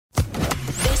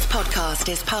podcast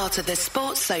is part of the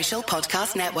Sports Social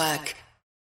Podcast Network.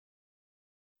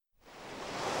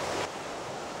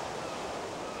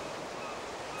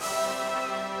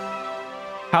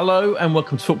 Hello and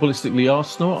welcome to Footballistically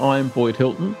Arsenal. I'm Boyd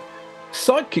Hilton.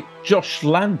 Sidekick Josh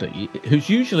Landy, who's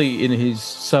usually in his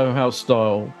Soho House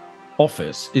style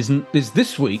office, is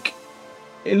this week.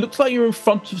 It looks like you're in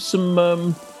front of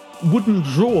some wooden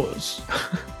drawers,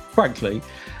 frankly,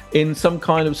 in some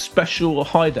kind of special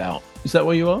hideout. Is that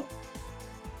where you are?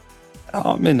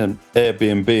 I'm in an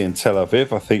Airbnb in Tel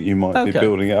Aviv. I think you might be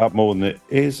building it up more than it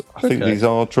is. I think these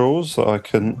are drawers that I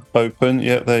can open.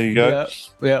 Yeah, there you go.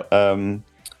 Yeah.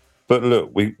 But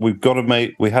look, we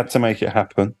had to make it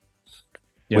happen.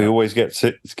 Yeah. We always get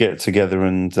together,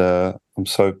 and I'm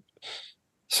so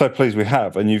pleased we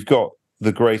have. And you've got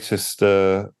the greatest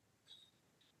guest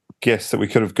that we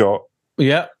could have got.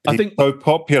 Yeah, I think so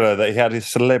popular that he had his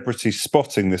celebrity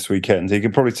spotting this weekend. He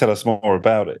can probably tell us more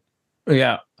about it.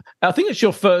 Yeah, I think it's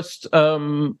your first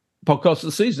podcast of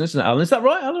the season, isn't it, Alan? Is that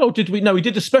right, Alan? Or did we? No, we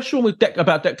did a special with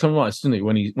about Declan Rice, didn't he?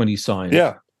 When he signed.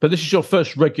 Yeah. But this is your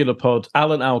first regular pod.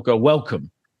 Alan Algo,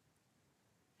 welcome.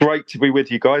 Great to be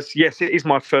with you guys. Yes, it is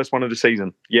my first one of the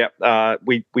season. Yeah,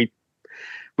 we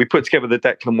put together the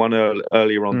Declan one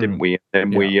earlier on, didn't we?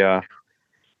 And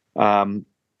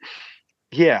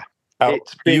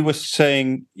you were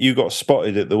saying you got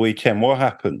spotted at the weekend. What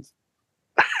happened?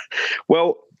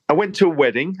 Well, I went to a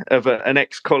wedding of an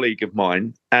ex-colleague of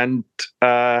mine, and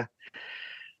I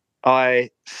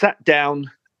sat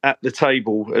down at the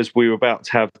table as we were about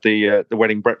to have the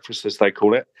wedding breakfast, as they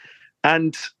call it,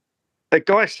 and a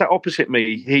guy sat opposite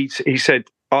me. He said,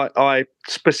 I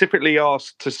specifically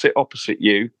asked to sit opposite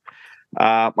you.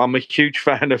 I'm a huge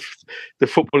fan of the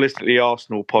Footballistically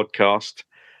Arsenal podcast,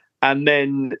 and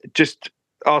then just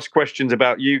ask questions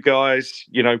about you guys,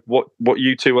 you know, what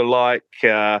you two are like,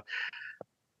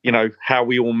 you know, how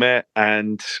we all met,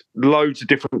 and loads of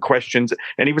different questions.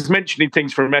 And he was mentioning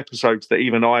things from episodes that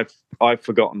even I've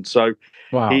forgotten. So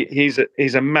wow. He's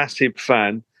a massive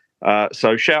fan.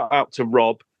 So shout out to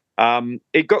Rob.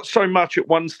 It got so much at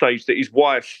one stage that his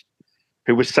wife,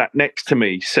 who was sat next to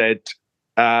me, said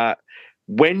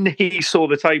when he saw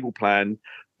the table plan,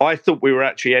 I thought we were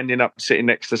actually ending up sitting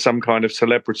next to some kind of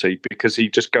celebrity, because he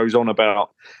just goes on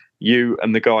about you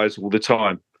and the guys all the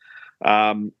time.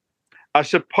 I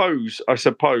suppose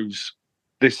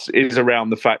this is around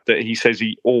the fact that he says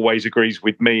he always agrees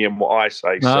with me and what I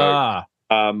say. So,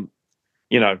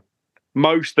 you know,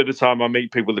 most of the time I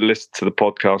meet people that listen to the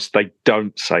podcast, they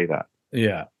don't say that.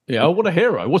 Yeah. Oh, what a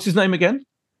hero. What's his name again?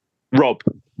 Rob.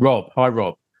 Hi,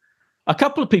 Rob. A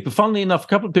couple of people, funnily enough,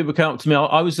 came up to me.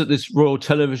 I was at this Royal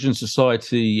Television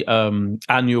Society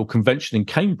annual convention in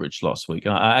Cambridge last week,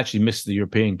 and I actually missed the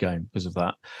European game because of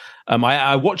that.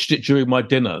 I watched it during my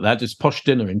dinner. They had this posh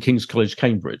dinner in King's College,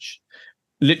 Cambridge,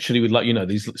 literally with, like, you know,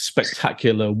 these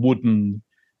spectacular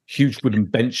huge wooden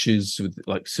benches with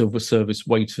like silver service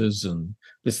waiters and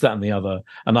this, that, and the other.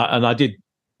 And I did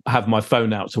have my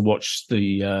phone out to watch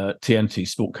the TNT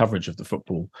sport coverage of the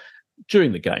football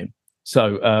during the game.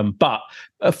 So, but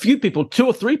a few people, 2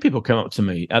 or 3 people came up to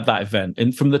me at that event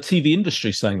and from the TV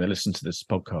industry saying they listened to this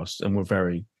podcast and were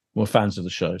fans of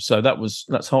the show. So that's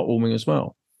heartwarming as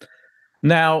well.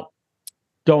 Now,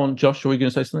 go on, Josh. Are we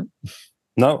going to say something?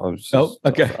 No,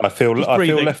 okay. I feel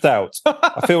left out.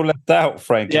 I feel left out,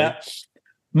 frankly. Yeah.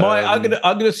 I'm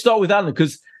going to start with Alan,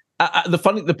 because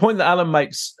the point that Alan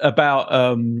makes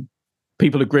about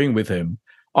people agreeing with him,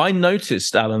 I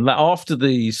noticed, Alan, that after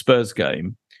the Spurs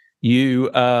game, you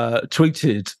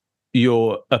tweeted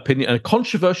your opinion, a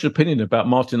controversial opinion about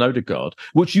Martin Odegaard,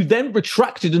 which you then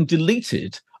retracted and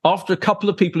deleted after a couple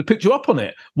of people had picked you up on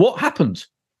it. What happened?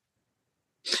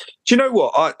 Do you know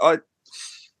what?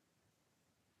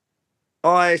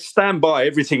 I stand by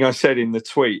everything I said in the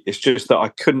tweet. It's just that I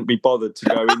couldn't be bothered to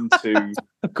go into,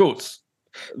 of course,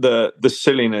 the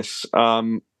silliness.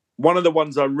 One of the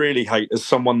ones I really hate as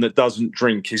someone that doesn't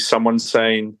drink is someone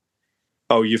saying,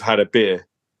 "Oh, you've had a beer."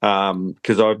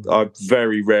 Because I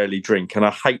very rarely drink, and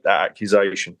I hate that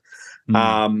accusation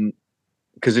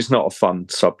because it's not a fun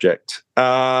subject.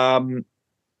 Then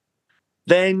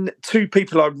 2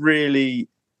 people I really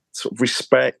sort of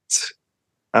respect,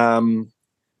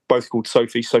 both called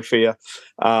Sophia,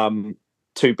 2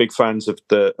 big fans of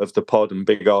the pod and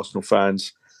big Arsenal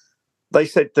fans. They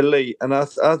said delete, and I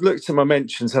looked at my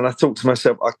mentions and I thought to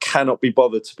myself, I cannot be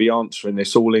bothered to be answering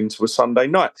this all into a Sunday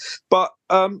night. But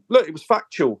look, it was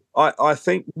factual. I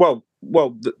think,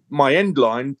 my end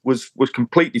line was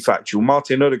completely factual.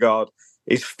 Martin Odegaard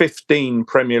is 15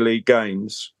 Premier League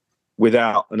games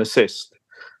without an assist.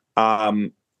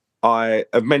 I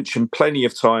have mentioned plenty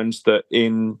of times that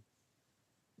in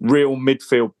real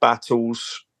midfield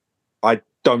battles, I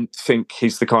don't think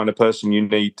he's the kind of person you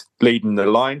need leading the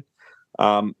line.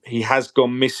 He has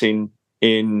gone missing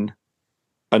in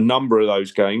a number of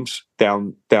those games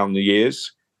down the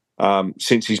years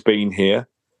since he's been here.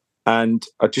 And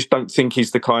I just don't think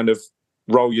he's the kind of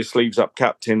roll your sleeves up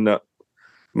captain that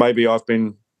maybe I've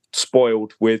been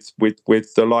spoiled with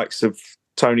the likes of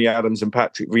Tony Adams and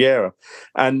Patrick Vieira.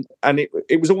 And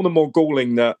it was all the more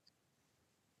galling that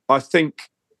I think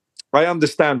I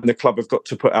understand the club have got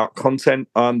to put out content.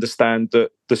 I understand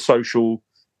that the social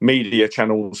media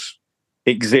channels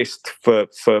exist for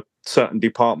certain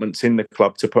departments in the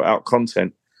club to put out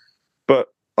content. But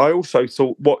I also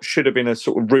thought what should have been a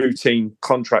sort of routine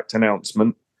contract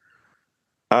announcement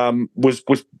was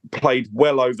played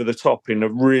well over the top in a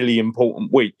really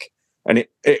important week. And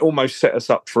it almost set us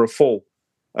up for a fall.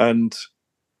 And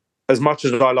as much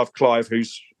as I love Clive,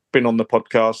 who's been on the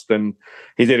podcast and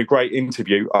he did a great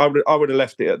interview, I would have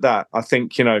left it at that. I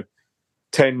think,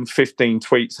 10, 15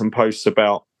 tweets and posts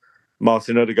about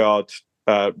Martin Odegaard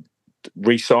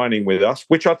re-signing with us,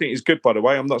 which I think is good, by the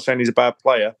way. I'm not saying he's a bad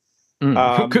player.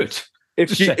 Good.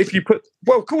 If you put,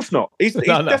 well, of course not. He's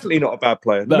definitely not a bad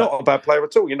player. No. Not a bad player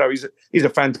at all. He's a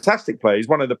fantastic player. He's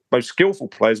one of the most skillful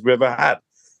players we've ever had.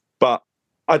 But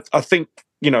I think,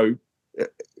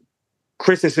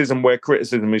 criticism where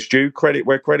criticism is due, credit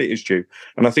where credit is due.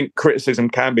 And I think criticism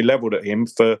can be levelled at him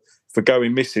for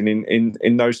going missing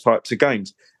in those types of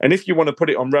games. And if you want to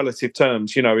put it on relative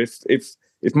terms,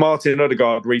 if Martin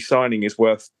Odegaard re-signing is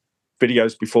worth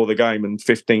videos before the game and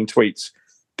 15 tweets,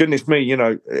 goodness me,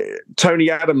 Tony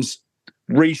Adams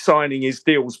re-signing his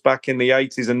deals back in the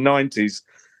 80s and 90s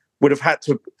would have had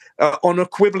to, on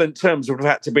equivalent terms, would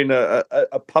have had to been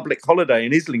a public holiday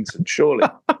in Islington, surely.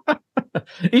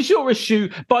 Is your issue,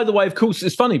 by the way, of course,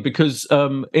 it's funny because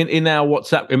in my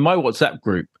WhatsApp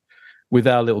group with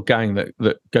our little gang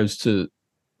that goes to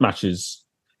matches,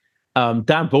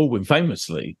 Dan Baldwin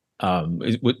famously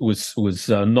was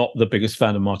not the biggest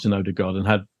fan of Martin Odegaard and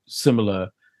had similar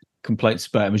complaints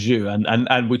about him as you,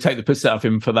 and we take the piss out of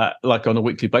him for that, like on a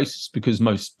weekly basis, because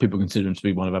most people consider him to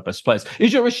be one of our best players.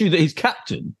 Is your issue that he's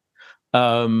captain?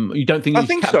 You don't think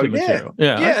he's captain material?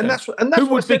 Yeah, okay. and that's who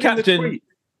would be captain?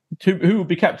 Who would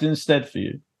be captain instead for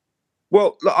you?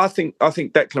 Well, look, I think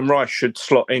Declan Rice should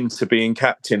slot into being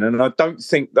captain, and I don't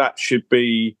think that should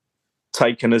be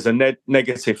taken as a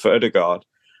negative for Odegaard.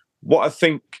 What I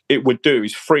think it would do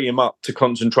is free him up to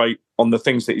concentrate on the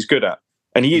things that he's good at.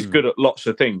 And he is good at lots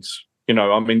of things.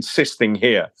 I'm insisting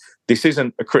here. This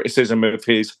isn't a criticism of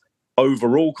his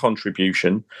overall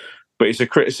contribution, but it's a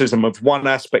criticism of one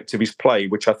aspect of his play,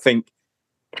 which I think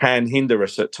can hinder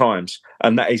us at times,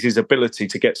 and that is his ability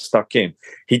to get stuck in.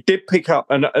 He did pick up,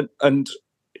 and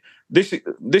this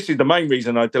is the main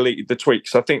reason I deleted the tweet,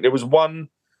 because I think there was one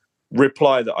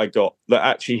reply that I got that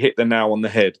actually hit the nail on the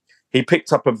head. He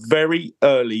picked up a very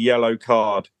early yellow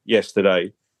card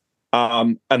yesterday.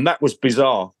 And that was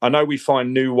bizarre. I know we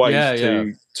find new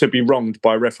ways to be wronged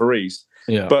by referees,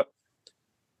 but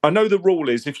I know the rule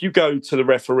is if you go to the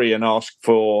referee and ask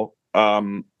for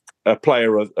a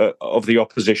player of the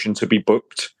opposition to be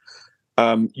booked,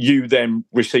 you then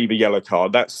receive a yellow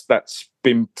card. That's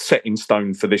been set in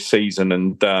stone for this season,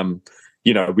 and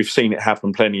we've seen it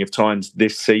happen plenty of times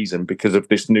this season because of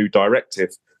this new directive.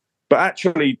 But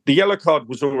actually, the yellow card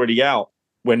was already out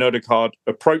when Odegaard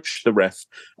approached the ref.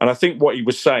 And I think what he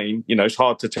was saying, it's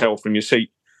hard to tell from your seat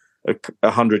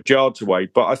 100 yards away,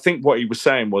 but I think what he was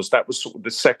saying was that was sort of the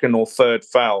second or third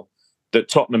foul that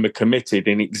Tottenham had committed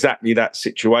in exactly that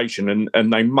situation,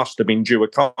 and they must have been due a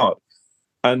card.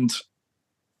 And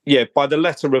by the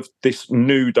letter of this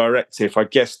new directive, I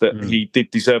guess that he did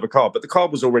deserve a card, but the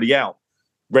card was already out,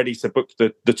 ready to book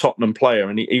the Tottenham player,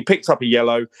 and he picked up a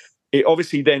yellow. It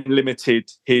obviously then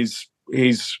limited his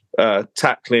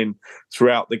tackling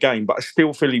throughout the game, but I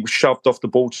still feel he was shoved off the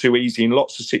ball too easy in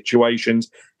lots of situations.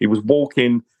 He was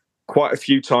walking quite a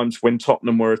few times when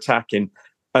Tottenham were attacking,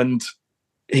 and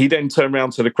he then turned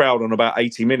around to the crowd on about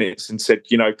 80 minutes and said,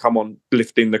 come on,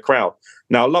 lift in the crowd.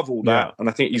 Now, I love all that, and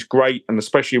I think he's great, and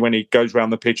especially when he goes around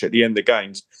the pitch at the end of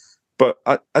games. But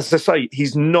as I say,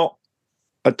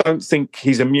 I don't think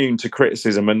he's immune to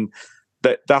criticism, and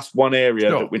that's one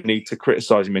area that we need to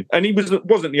criticise him in. And he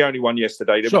wasn't the only one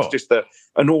yesterday. There was just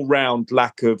an all-round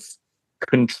lack of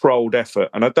controlled effort.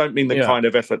 And I don't mean the kind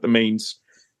of effort that means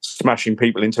smashing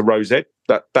people into rosette.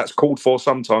 That's called for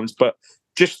sometimes, but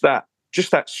just that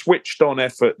switched-on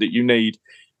effort that you need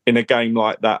in a game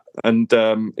like that. And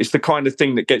it's the kind of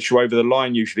thing that gets you over the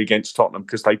line usually against Tottenham,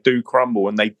 because they do crumble,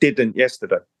 and they didn't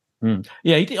yesterday.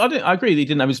 Yeah, I agree that he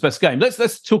didn't have his best game.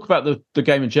 Let's talk about the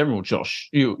game in general, Josh.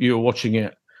 You were watching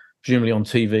it presumably on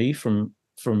TV from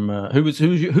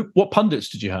what pundits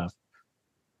did you have?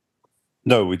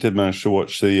 No, we did manage to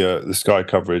watch the Sky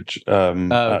coverage.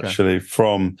 Okay. Actually,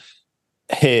 from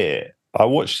here, I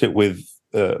watched it with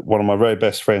one of my very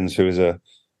best friends who is a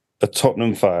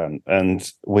Tottenham fan,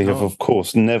 and we have, of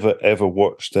course, never ever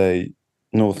watched a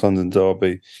North London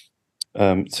derby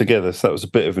together. So that was a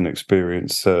bit of an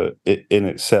experience in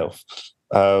itself.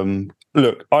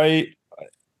 Look,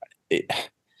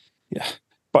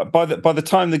 but by the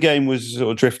time the game was sort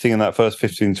of drifting in that first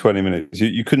 15, 20 minutes,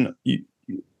 you couldn't.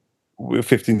 With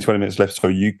 15, 20 minutes left, so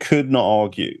you could not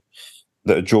argue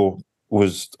that a draw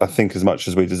was, I think, as much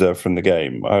as we deserved from the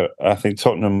game. I think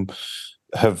Tottenham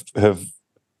have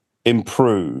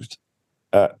improved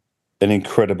at an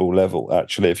incredible level.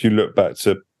 Actually, if you look back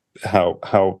to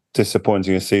how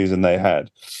disappointing a season they had,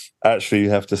 actually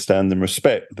you have to stand in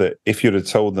respect that if you'd have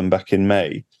told them back in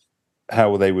May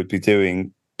how they would be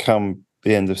doing come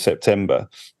the end of September,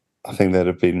 I think they'd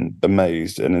have been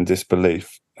amazed and in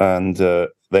disbelief. And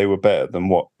they were better than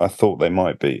what I thought they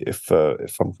might be, if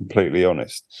I'm completely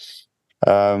honest.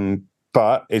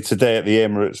 But it's a day at the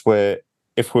Emirates where,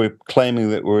 if we're claiming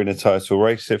that we're in a title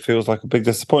race, it feels like a big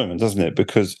disappointment, doesn't it?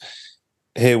 Because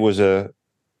here was a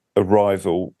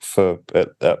rival for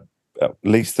at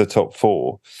least the top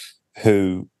four,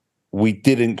 who we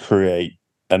didn't create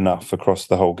enough across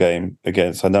the whole game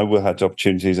against. I know we had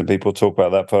opportunities, and people talk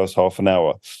about that first half an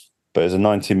hour, but as a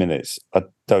 90 minutes, I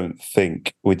don't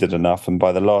think we did enough. And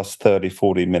by the last 30,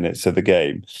 40 minutes of the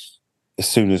game, as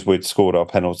soon as we'd scored our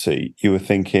penalty, you were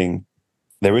thinking,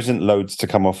 there isn't loads to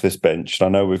come off this bench. And I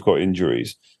know we've got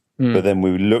injuries, but then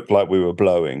we looked like we were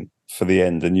blowing for the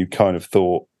end, and you kind of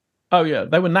thought, oh yeah,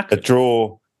 they were knackered.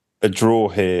 A draw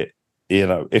here. You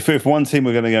know, if one team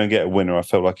were going to go and get a winner, I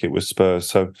felt like it was Spurs.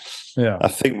 So yeah, I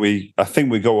think we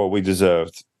got what we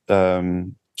deserved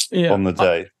on the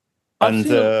day.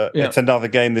 It's another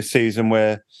game this season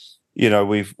where, you know,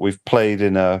 we've played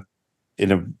in a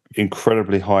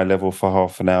incredibly high level for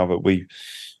half an hour, but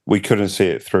we couldn't see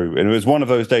it through. And it was one of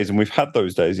those days, and we've had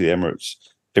those days at the Emirates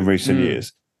in recent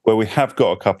years, where we have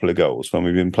got a couple of goals when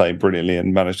we've been playing brilliantly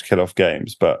and managed to kill off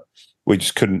games, but we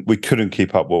just couldn't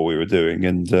keep up what we were doing,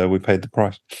 and we paid the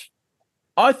price.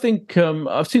 I think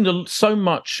I've seen so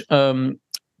much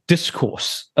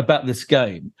discourse about this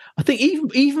game. I think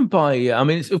even by I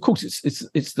mean, of course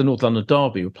it's the North London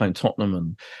derby. We're playing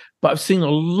Tottenham, but I've seen a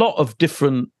lot of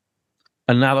different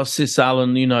analysis,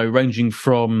 Alan. You know, ranging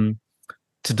from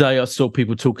today, I saw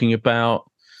people talking about,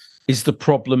 is the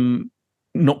problem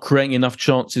not creating enough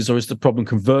chances, or is the problem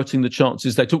converting the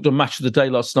chances? They talked on Match of the Day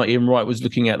last night. Ian Wright was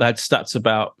looking at, they had stats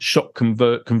about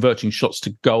converting shots to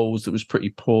goals that was pretty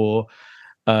poor,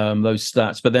 those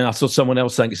stats. But then I saw someone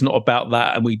else saying it's not about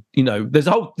that. And there's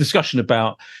a whole discussion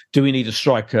about, do we need a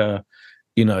striker,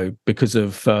 because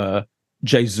of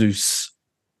Jesus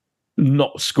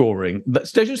not scoring.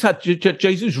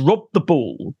 Jesus robbed the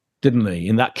ball, didn't he,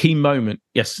 in that key moment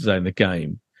yesterday in the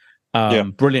game,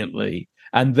 brilliantly,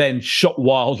 and then shot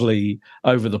wildly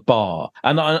over the bar.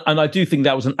 And I do think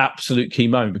that was an absolute key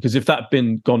moment, because if that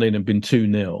had gone in and been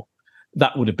 2-0,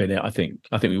 that would have been it, I think.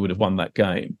 I think we would have won that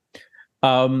game.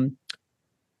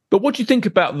 But what do you think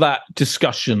about that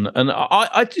discussion? And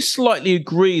I just slightly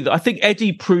agree that I think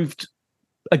Eddie proved,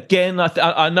 again,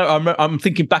 I know I'm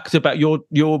thinking back to about your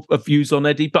views on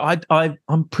Eddie, but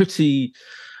I'm pretty,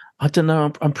 I don't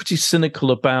know, I'm pretty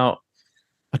cynical about,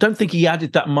 I don't think he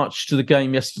added that much to the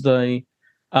game yesterday.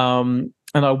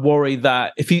 And I worry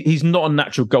that if he's not a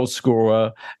natural goal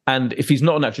scorer, and if he's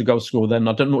not a natural goal scorer, then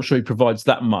I'm not sure he provides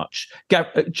that much.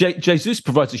 Jesus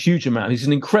provides a huge amount. He's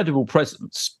an incredible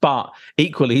presence, but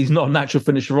equally, he's not a natural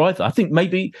finisher either. I think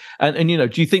maybe, and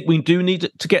do you think we do need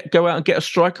to go out and get a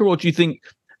striker, or do you think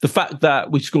the fact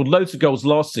that we scored loads of goals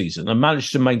last season and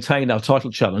managed to maintain our title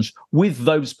challenge with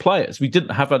those players, we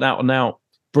didn't have an out-and-out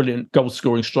brilliant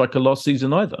goal-scoring striker last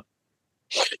season either?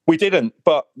 We didn't,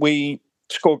 but we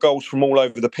scored goals from all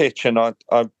over the pitch, and I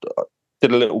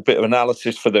did a little bit of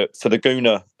analysis for the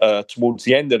Gooner towards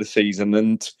the end of the season,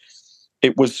 and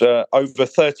it was over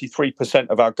 33%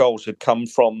 of our goals had come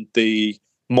from the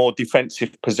more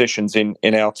defensive positions in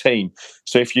our team.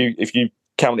 So if you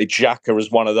counted Xhaka as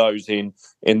one of those in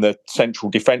the central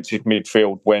defensive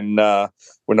midfield, when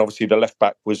obviously the left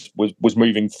back was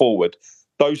moving forward,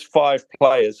 those five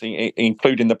players,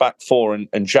 including the back four and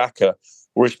Xhaka,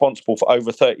 were responsible for over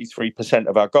 33%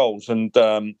 of our goals, and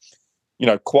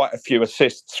quite a few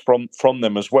assists from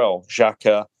them as well.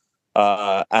 Xhaka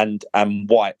and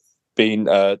White being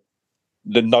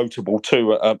the notable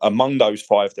two among those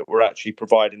five that were actually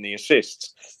providing the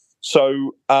assists.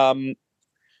 So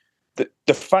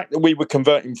the fact that we were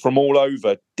converting from all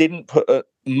over didn't put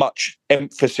much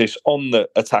emphasis on the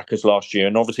attackers last year.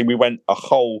 And obviously we went a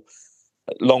whole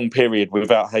long period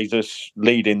without Jesus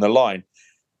leading the line.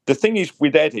 The thing is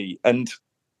with Eddie, and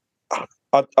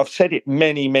I've said it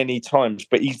many, many times,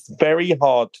 but it's very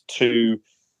hard to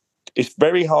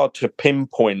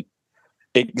pinpoint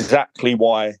exactly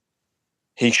why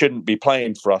he shouldn't be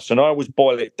playing for us. And I always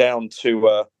boil it down to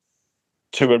a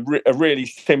really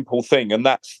simple thing, and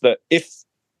that's that if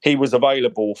he was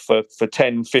available for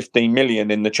 10, 15 million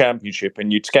in the Championship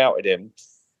and you'd scouted him,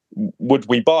 would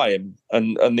we buy him?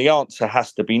 And the answer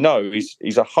has to be no.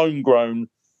 He's a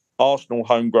Arsenal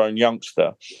homegrown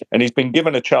youngster, and he's been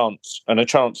given a chance, and a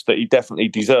chance that he definitely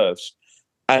deserves.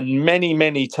 And many,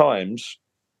 many times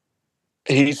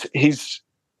his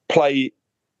play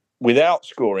without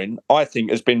scoring, I think,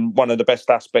 has been one of the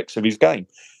best aspects of his game.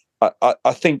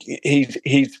 I think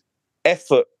his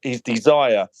effort, his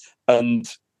desire, and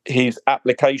his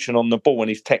application on the ball and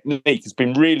his technique has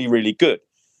been really, really good.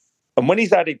 And when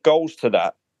he's added goals to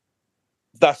that,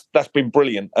 that's been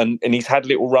brilliant. And he's had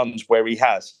little runs where he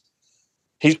has.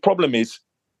 His problem is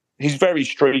he's very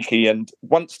streaky, and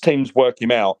once teams work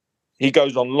him out, he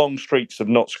goes on long streaks of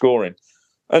not scoring.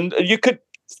 And you could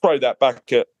throw that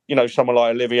back at, someone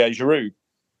like Olivier Giroud.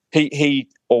 He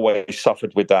always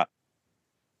suffered with that.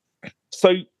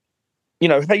 So,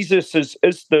 Jesus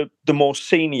as the more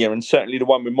senior, and certainly the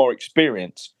one with more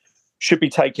experience, should be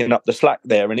taking up the slack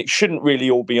there, and it shouldn't really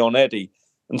all be on Eddie.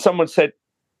 And someone said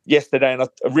yesterday, and I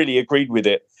really agreed with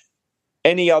it,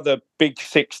 any other Big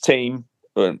Six team,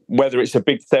 whether it's a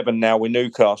Big Seven now with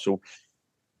Newcastle,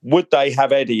 would they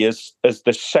have Eddie as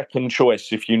the second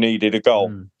choice if you needed a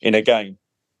goal in a game?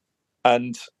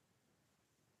 And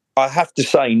I have to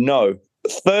say no.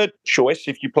 Third choice,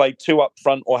 if you played two up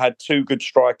front or had two good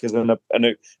strikers and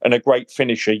a great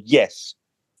finisher, yes.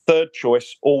 Third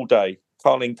choice all day.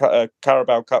 Carling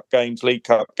Carabao Cup games, League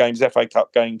Cup games, FA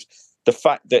Cup games. The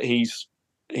fact that he's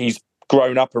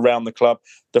grown up around the club,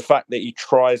 the fact that he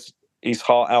tries his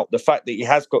heart out, the fact that he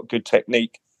has got good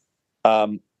technique,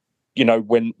 when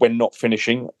not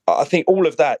finishing. I think all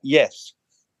of that, yes.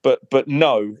 But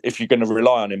no, if you're going to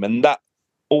rely on him. And that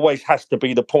always has to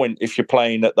be the point if you're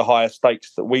playing at the higher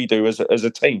stakes that we do as a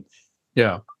team.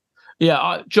 Yeah.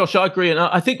 Yeah, Josh, I agree. And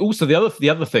I think also the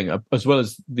other thing, as well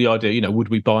as the idea, would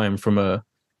we buy him from a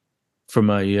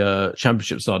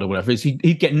Championship side or whatever, is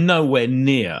he'd get nowhere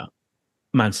near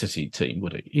Man City team,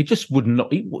 would he? He just would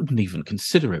not. He wouldn't even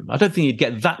consider him. I don't think he'd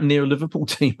get that near a Liverpool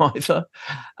team either.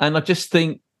 And I just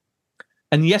think,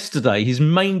 and yesterday his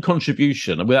main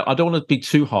contribution, I don't want to be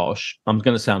too harsh, I'm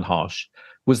going to sound harsh,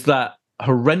 was that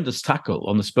horrendous tackle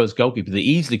on the Spurs goalkeeper that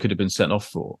easily could have been sent off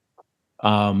for.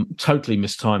 Totally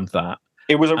mistimed that.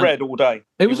 It was a red all day.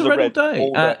 It was a red all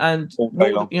day. And all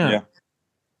day long. Yeah.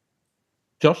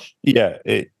 Josh? Yeah,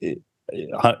 it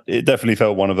definitely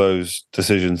felt one of those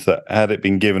decisions that, had it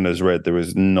been given as red, there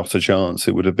was not a chance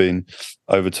it would have been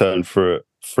overturned for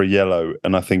yellow.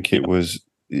 And I think it was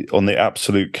on the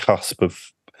absolute cusp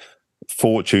of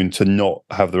fortune to not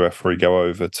have the referee go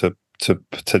over to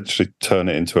potentially turn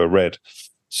it into a red.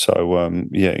 So,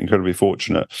 incredibly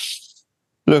fortunate.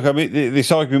 Look, I mean,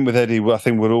 this argument with Eddie, I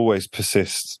think, will always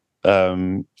persist.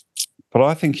 But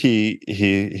I think he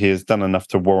has done enough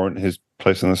to warrant his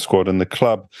place in the squad, and the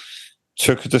club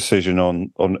took a decision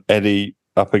on Eddie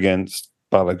up against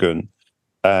Balogun.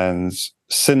 And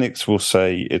cynics will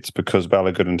say it's because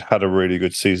Balogun had a really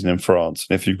good season in France.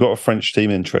 And if you've got a French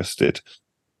team interested,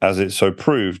 as it so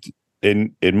proved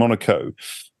in Monaco,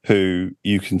 who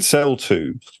you can sell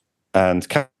to and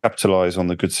capitalise on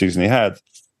the good season he had,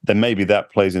 then maybe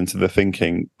that plays into the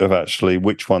thinking of actually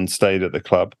which one stayed at the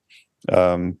club,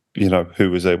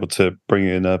 who was able to bring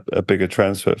in a bigger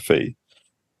transfer fee.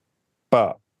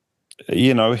 But,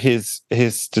 his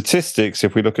statistics,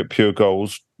 if we look at pure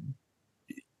goals,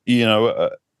 are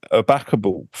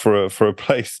backable for a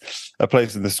place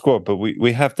in the squad. But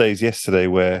we have days yesterday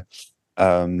where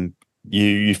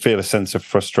you feel a sense of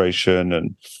frustration,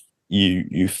 and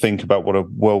you think about what a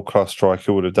world-class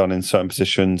striker would have done in certain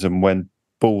positions, and when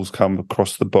balls come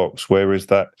across the box, where is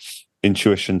that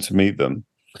intuition to meet them?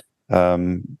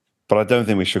 But I don't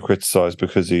think we should criticise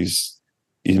because he's,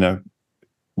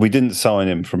 we didn't sign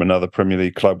him from another Premier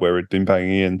League club where he'd been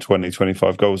banging in 20,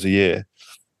 25 goals a year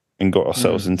and got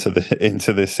ourselves into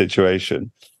this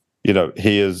situation.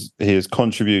 He has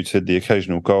contributed the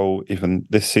occasional goal. Even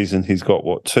this season, he's got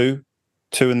two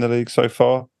in the league so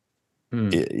far.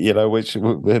 Which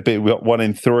we got 1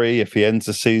 in 3. If he ends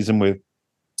the season with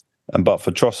And but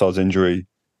for Trossard's injury,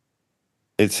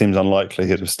 it seems unlikely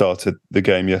he'd have started the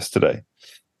game yesterday.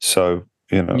 So,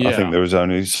 I think there is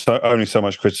only so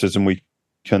much criticism we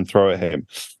can throw at him.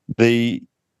 The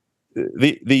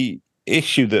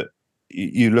issue that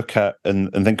you look at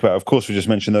and think about, of course, we just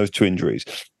mentioned those two injuries.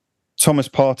 Thomas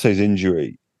Partey's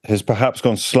injury has perhaps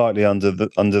gone slightly under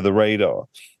the radar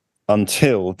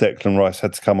until Declan Rice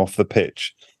had to come off the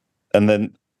pitch. And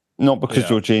then, not because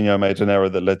Jorginho made an error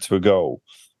that led to a goal,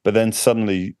 but then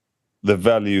suddenly the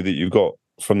value that you've got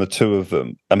from the two of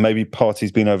them, and maybe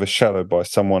Partey's been overshadowed by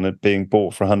someone being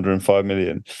bought for 105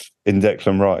 million in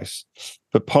Declan Rice.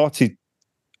 But Partey,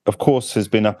 of course, has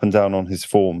been up and down on his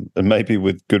form, and maybe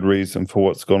with good reason for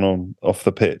what's gone on off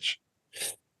the pitch.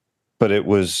 But it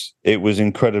was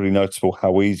incredibly noticeable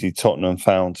how easy Tottenham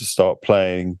found to start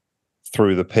playing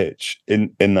through the pitch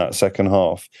in that second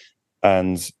half.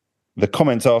 And the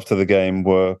comments after the game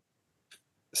were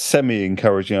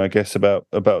semi-encouraging, I guess, about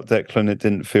Declan. It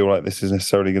didn't feel like this is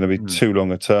necessarily going to be too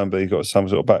long a term, but he got some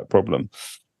sort of back problem.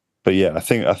 But yeah, I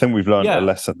think we've learned a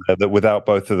lesson there that without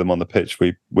both of them on the pitch,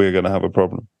 we're going to have a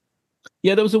problem.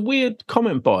 Yeah, there was a weird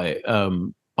comment by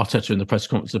Arteta in the press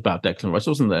conference about Declan Rice,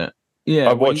 wasn't there? Yeah,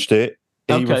 I watched it.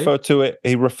 He referred to it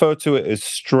as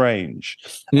strange,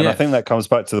 and I think that comes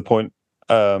back to the point,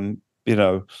 that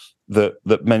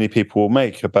many people will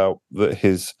make about that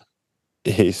his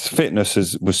fitness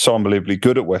was so unbelievably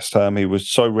good at West Ham. He was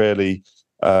so rarely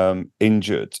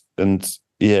injured, and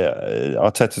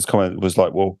Arteta's comment was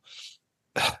like, well,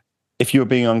 if you were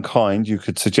being unkind, you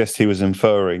could suggest he was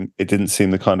inferring it didn't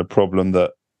seem the kind of problem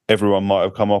that everyone might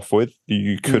have come off with.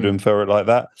 You could infer it like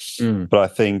that, but I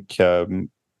think he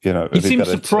seemed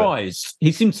surprised.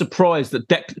 He seemed surprised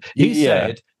that he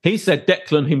said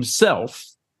Declan himself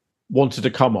wanted to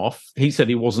come off. He said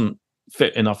he wasn't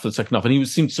fit enough for the second half, and he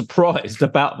seemed surprised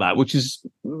about that, which is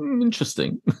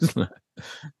interesting, isn't it?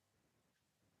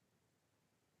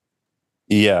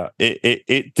 Yeah,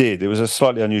 it did. It was a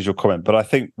slightly unusual comment, but I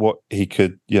think what he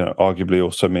could, arguably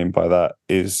also mean by that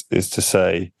is to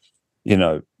say,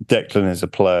 Declan is a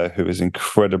player who is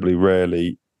incredibly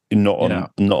rarely not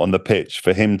on the pitch.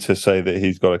 For him to say that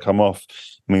he's got to come off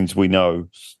means we know,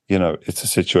 it's a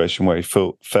situation where he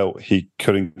felt he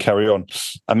couldn't carry on,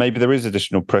 and maybe there is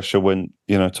additional pressure when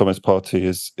Thomas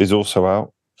Partey is also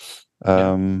out.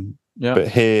 But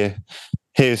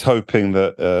here's hoping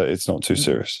that it's not too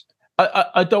serious.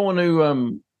 I don't want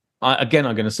to. Again,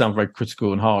 I'm going to sound very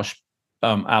critical and harsh,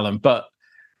 Alan. But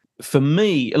for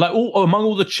me, like among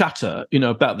all the chatter,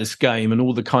 about this game and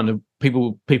all the kind of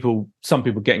some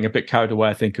people getting a bit carried away.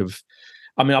 I've been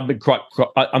I'm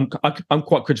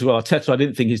quite critical of Arteta. I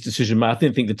didn't think his decision made. I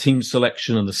didn't think the team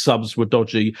selection and the subs were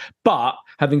dodgy. But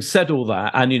having said all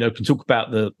that, and can talk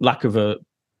about the lack of a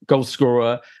goal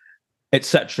scorer,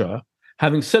 etc.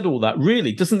 Having said all that,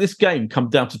 really, doesn't this game come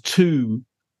down to two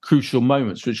crucial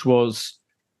moments, which was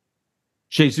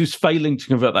Jesus failing to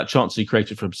convert that chance he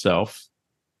created for himself,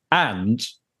 and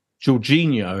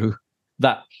Jorginho,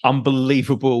 that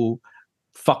unbelievable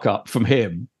fuck up from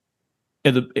him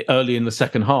early in the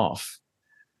second half,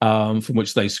 from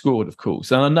which they scored, of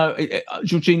course. And I know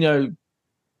Jorginho,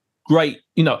 great.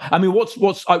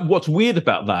 What's weird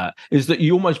about that is that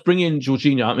you almost bring in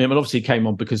Jorginho. Obviously he came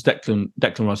on because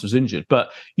Declan Rice was injured,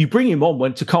 but you bring him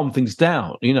on to calm things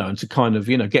down, and to kind of,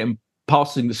 get him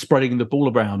spreading the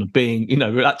ball around and being,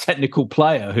 that technical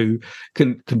player who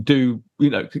can do,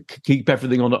 keep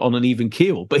everything on an even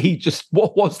keel. But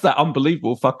what was that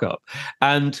unbelievable fuck up?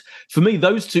 And for me,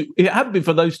 those two, it hadn't been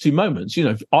for those two moments,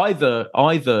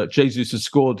 either Jesus has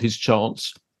scored his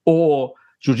chance or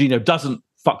Jorginho doesn't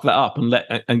fuck that up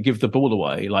and give the ball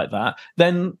away like that,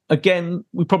 then again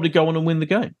we probably go on and win the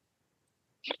game.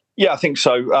 Yeah, I think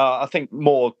so. I think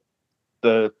more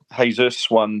the Jesus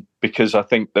one, because I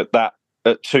think that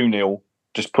at 2-0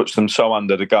 just puts them so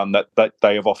under the gun that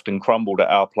they have often crumbled at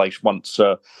our place once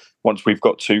we've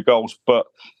got two goals. But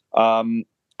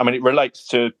it relates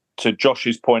to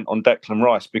Josh's point on Declan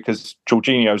Rice, because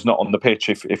Jorginho's not on the pitch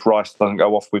if Rice doesn't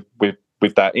go off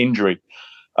with that injury.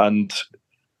 And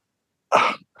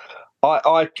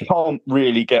I can't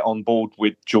really get on board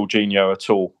with Jorginho at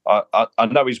all. I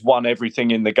know he's won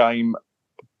everything in the game,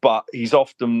 but he's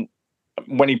often,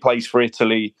 when he plays for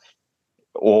Italy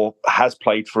or has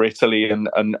played for Italy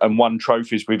and won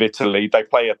trophies with Italy, they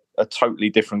play a totally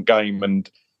different game,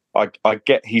 and I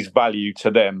get his value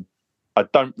to them. I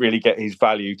don't really get his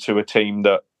value to a team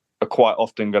that are quite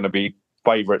often going to be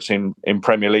favourites in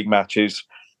Premier League matches.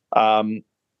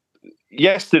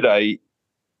 Yesterday,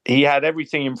 he had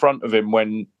everything in front of him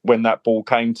when that ball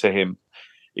came to him.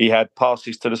 He had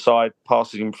passes to the side,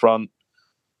 passes in front.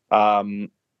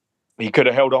 he could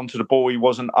have held on to the ball. He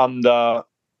wasn't under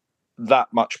that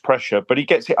much pressure, but he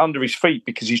gets it under his feet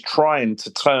because he's trying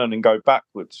to turn and go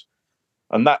backwards.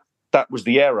 And that was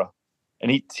the error.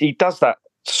 And he does that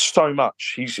so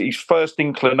much. His first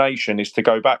inclination is to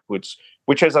go backwards,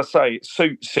 which, as I say, it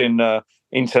suits in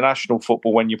international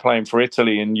football when you're playing for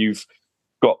Italy and you've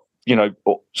got,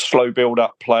 slow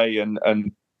build-up play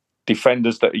and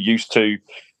defenders that are used to,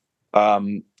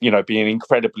 being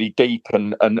incredibly deep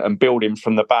and building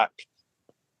from the back.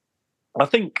 I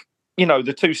think,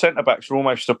 the two centre-backs are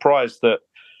almost surprised that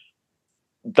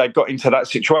they got into that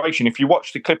situation. If you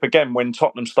watch the clip again, when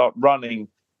Tottenham start running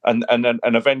and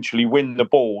eventually win the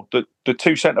ball, the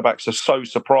two centre-backs are so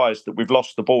surprised that we've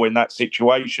lost the ball in that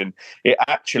situation. It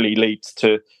actually leads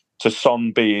to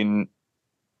Son being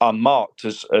unmarked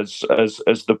as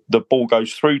the ball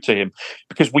goes through to him,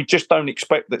 because we just don't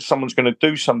expect that someone's going to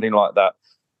do something like that.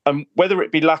 And whether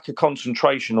it be lack of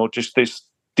concentration or just this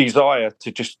desire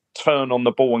to just turn on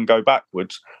the ball and go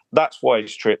backwards, that's why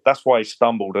he's tripped, that's why he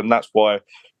stumbled, and that's why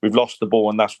we've lost the ball,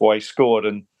 and that's why he scored.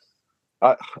 And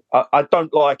I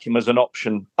don't like him as an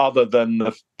option other than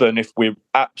if we're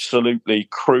absolutely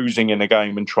cruising in a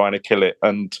game and trying to kill it.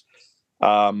 And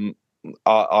I'm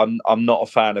not a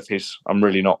fan of his. I'm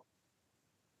really not.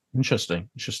 Interesting.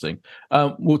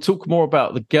 We'll talk more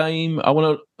about the game. I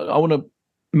want to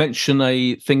mention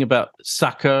a thing about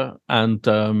Saka and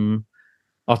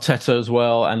Arteta as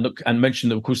well, and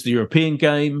mention, of course, the European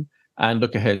game, and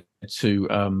look ahead to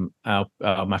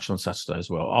our match on Saturday as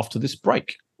well after this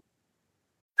break.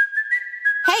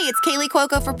 Hey, it's Kaylee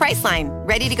Cuoco for Priceline.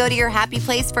 Ready to go to your happy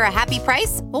place for a happy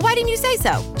price? Well, why didn't you say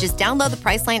so? Just download the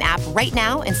Priceline app right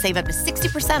now and save up to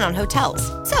 60% on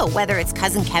hotels. So whether it's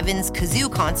Cousin Kevin's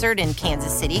Kazoo Concert in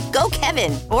Kansas City, go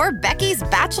Kevin, or Becky's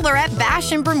Bachelorette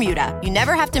Bash in Bermuda, you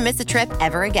never have to miss a trip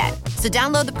ever again. So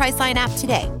download the Priceline app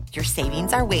today. Your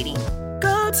savings are waiting.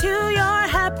 Go to your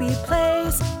happy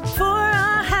place for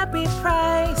a happy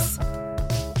price.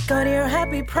 Go to your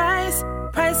happy price,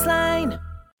 Priceline.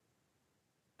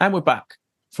 And we're back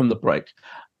from the break.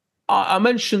 I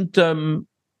mentioned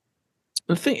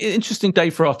interesting day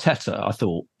for Arteta, I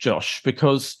thought, Josh,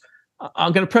 because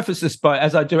I'm going to preface this by,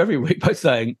 as I do every week, by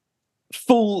saying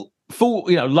full,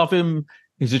 love him.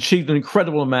 He's achieved an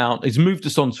incredible amount. He's moved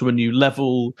us on to a new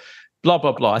level, blah,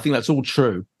 blah, blah. I think that's all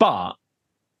true. But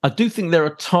I do think there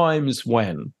are times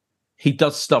when he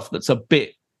does stuff that's a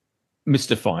bit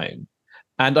mystifying.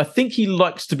 And I think he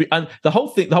likes to be, and the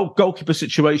whole goalkeeper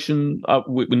situation,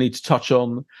 we need to touch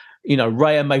on.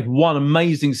 Raya made one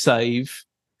amazing save,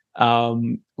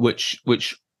 which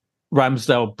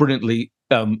Ramsdale brilliantly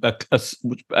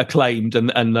acclaimed,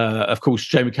 and of course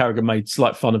Jamie Carragher made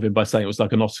slight fun of him by saying it was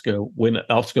like an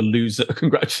Oscar loser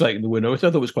congratulating the winner, which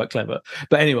I thought was quite clever.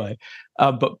 But anyway,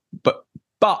 but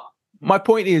my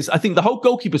point is, I think the whole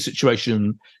goalkeeper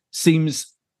situation seems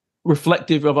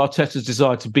reflective of Arteta's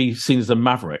desire to be seen as a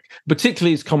maverick,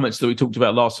 particularly his comments that we talked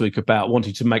about last week about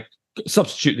wanting to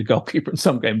substitute the goalkeeper in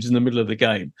some games in the middle of the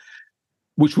game,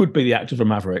 which would be the act of a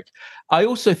maverick. I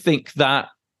also think that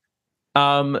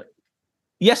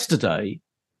yesterday,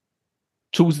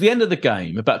 towards the end of the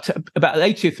game, about the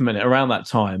 80th minute, around that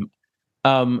time,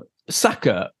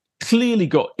 Saka clearly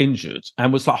got injured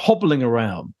and was like hobbling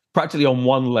around, practically on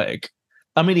one leg.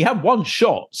 I mean, he had one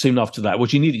shot soon after that,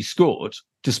 which he nearly scored,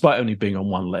 despite only being on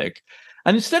one leg.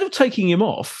 And instead of taking him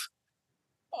off,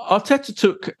 Arteta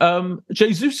took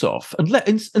Jesus off and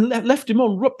left him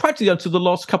on practically until the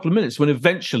last couple of minutes, when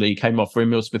eventually he came off for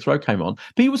Emile Smith-Rowe came on.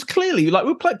 But he was clearly, we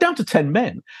were down to 10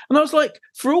 men. And I was like,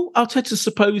 for all Arteta's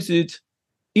supposed,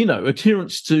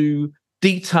 adherence to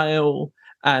detail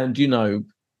and,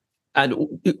 and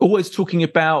always talking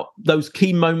about those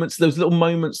key moments, those little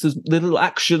moments, those little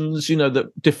actions,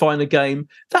 that define a game.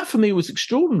 That for me was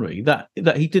extraordinary. That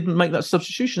he didn't make that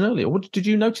substitution earlier. Did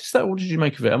you notice that? What did you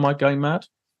make of it? Am I going mad?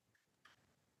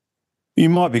 You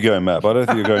might be going mad, but I don't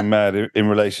think you're going mad in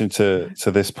relation to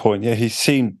this point. Yeah, he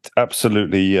seemed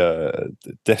absolutely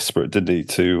desperate, didn't he,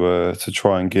 to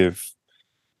try and give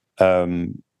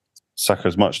Saka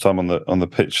as much time on the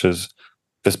pitch as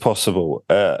possible.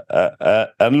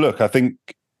 And look, I think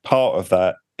part of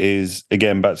that is,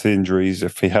 again, back to the injuries.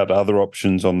 If he had other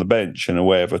options on the bench in a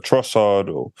way of a Trossard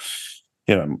or,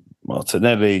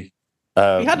 Martinelli. He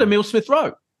had Emile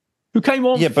Smith-Rowe, who came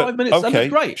on for 5 minutes. Okay, and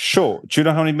looked great. Sure. Do you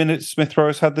know how many minutes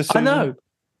Smith-Rowe's had this season? I know.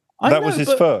 That was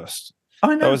his first.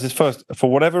 I know. That was his first. For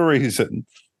whatever reason,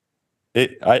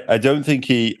 I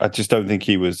just don't think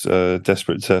he was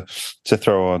desperate to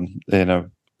throw on,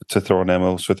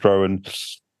 Emile Smith-Rowe, and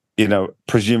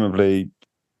presumably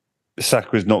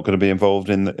Saka is not going to be involved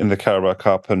in the Carabao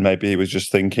Cup, and maybe he was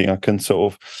just thinking, I can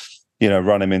sort of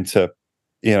run him into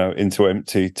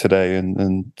empty today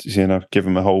and give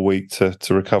him a whole week to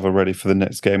recover, ready for the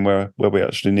next game where we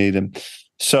actually need him.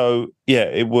 So yeah,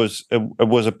 it was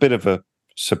a bit of a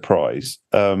surprise.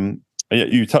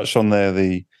 You touched on there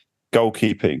the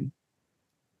goalkeeping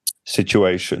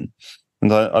situation,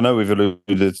 and I know we've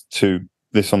alluded to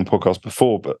this on the podcast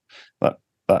before, but that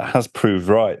has proved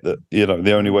right that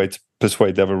the only way to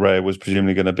persuade David Raya was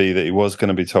presumably going to be that he was going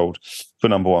to be told for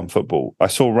number one football. I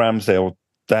saw Ramsdale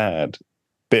dad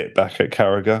bit back at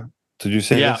Carragher. Did you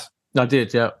see this? I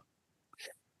did, yeah.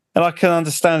 And I can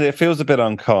understand it. It feels a bit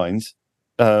unkind.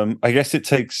 I guess it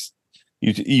takes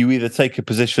you either take a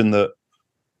position that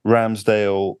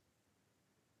Ramsdale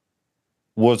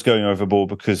was going overboard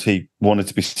because he wanted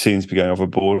to be seen to be going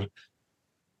overboard.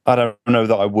 I don't know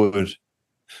that I would.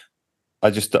 I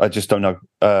just don't know.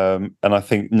 And I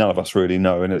think none of us really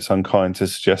know. And it's unkind to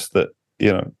suggest that,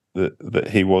 that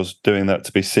he was doing that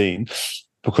to be seen.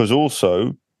 Because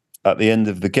also, at the end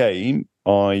of the game,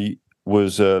 I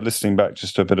was listening back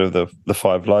just to a bit of the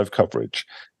Five Live coverage,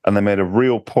 and they made a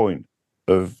real point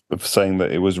of saying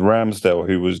that it was Ramsdale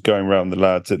who was going around the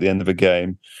lads at the end of a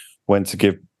game, went to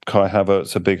give Kai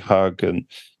Havertz a big hug, and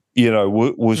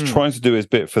was trying to do his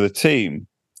bit for the team,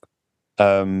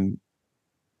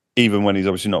 even when he's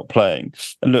obviously not playing.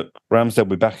 And look, Ramsdale will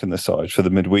be back in the side for the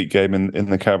midweek game in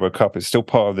the Carabao Cup. It's still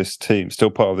part of this team,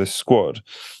 still part of this squad.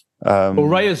 Well,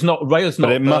 Raya's not.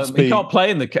 But it must be. He can't play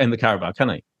in the Carabao, can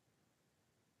he?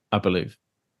 I believe.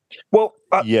 Well,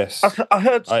 yes. I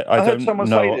heard someone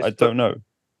say this. I don't know.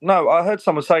 No, I heard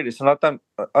someone say this, and I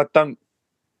don't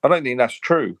think that's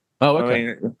true. Oh,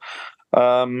 okay.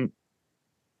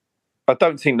 I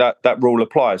don't think that rule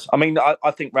applies. I mean,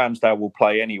 I think Ramsdale will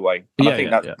play anyway. And I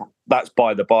think that's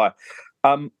by the by.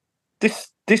 This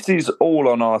is all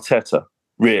on Arteta,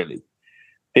 really.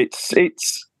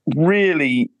 It's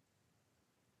really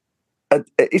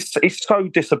it's so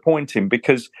disappointing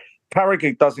because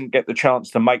Carragher doesn't get the chance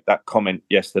to make that comment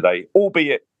yesterday,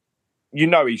 albeit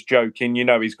he's joking.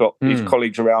 He's got his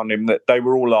colleagues around him that they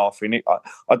were all laughing.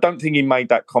 I don't think he made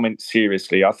that comment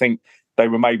seriously. I think they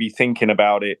were maybe thinking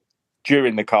about it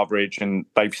during the coverage and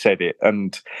they've said it.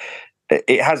 And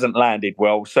it hasn't landed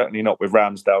well, certainly not with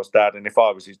Ramsdale's dad. And if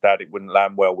I was his dad, it wouldn't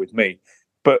land well with me.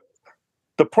 But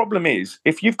the problem is,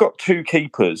 if you've got two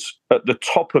keepers at the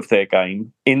top of their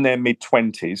game in their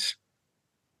mid-20s,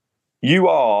 you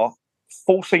are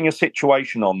forcing a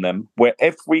situation on them where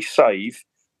every save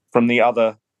from the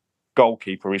other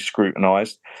goalkeeper is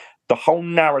scrutinised. The whole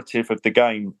narrative of the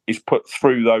game is put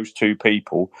through those two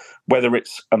people, whether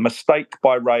it's a mistake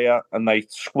by Raya and they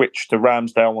switch to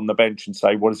Ramsdale on the bench and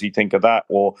say, what does he think of that?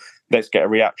 Or let's get a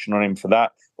reaction on him for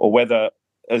that. Or whether,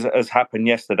 as happened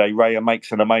yesterday, Raya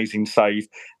makes an amazing save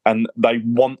and they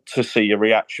want to see a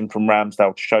reaction from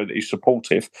Ramsdale to show that he's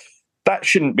supportive. That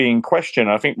shouldn't be in question.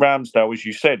 I think Ramsdale, as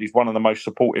you said, is one of the most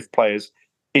supportive players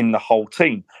in the whole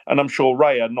team. And I'm sure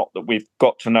Raya, not that we've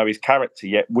got to know his character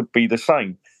yet, would be the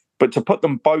same. But to put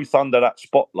them both under that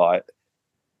spotlight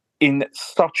in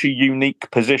such a unique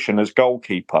position as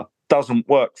goalkeeper doesn't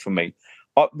work for me.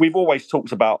 We've always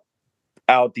talked about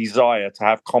our desire to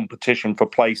have competition for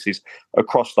places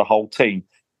across the whole team.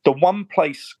 The one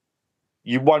place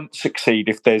you won't succeed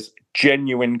if there's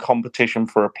genuine competition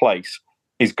for a place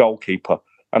is goalkeeper.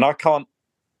 And I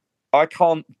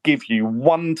can't give you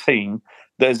one team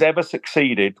that has ever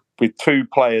succeeded with two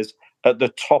players at the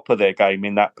top of their game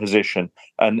in that position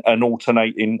and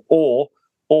alternating or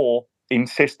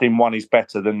insisting one is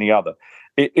better than the other.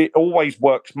 It always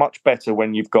works much better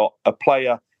when you've got a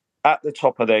player at the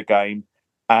top of their game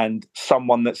and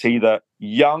someone that's either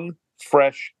young,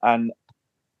 fresh, and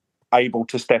able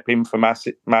to step in for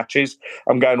matches.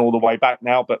 I'm going all the way back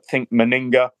now, but think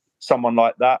Meninga, someone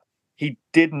like that. He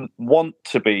didn't want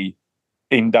to be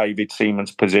in David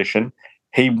Seaman's position.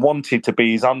 He wanted to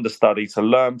be his understudy to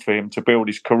learn for him to build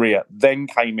his career, then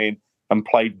came in and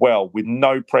played well with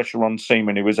no pressure on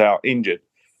Seaman, who was out injured.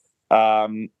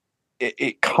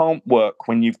 It can't work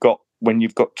when you've got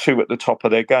two at the top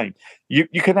of their game.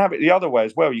 You can have it the other way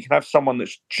as well. You can have someone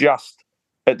that's just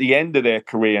at the end of their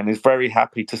career and is very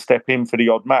happy to step in for the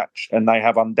odd match, and they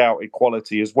have undoubted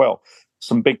quality as well.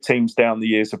 Some big teams down the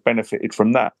years have benefited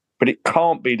from that. But it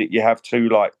can't be that you have two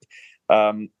like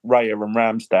Raya and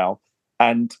Ramsdale.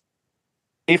 And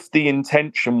if the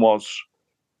intention was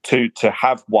to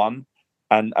have one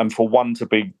and for one to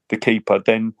be the keeper,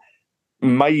 then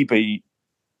maybe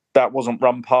that wasn't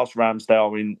run past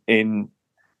Ramsdale in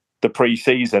the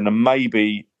pre-season, and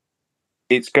maybe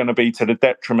it's going to be to the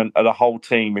detriment of the whole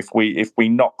team if we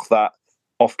knock that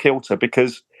off kilter.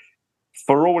 Because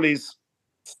for all his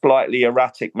slightly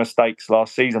erratic mistakes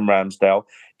last season, Ramsdale,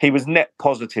 he was net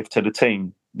positive to the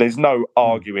team. There's no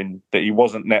arguing that he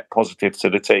wasn't net positive to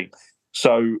the team.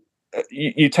 So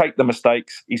you take the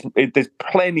mistakes. There's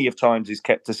plenty of times he's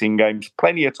kept us in games.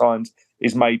 Plenty of times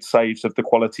he's made saves of the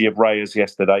quality of Reyes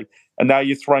yesterday. And now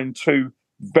you've thrown two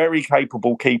very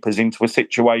capable keepers into a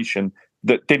situation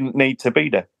that didn't need to be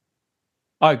there.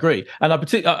 I agree, and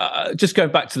just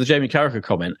going back to the Jamie Carragher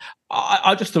comment,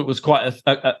 I just thought it was quite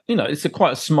it's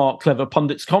quite a smart, clever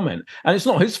pundit's comment, and it's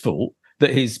not his fault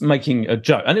that he's making a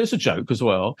joke, and it was a joke as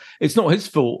well. It's not his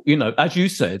fault, as you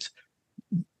said,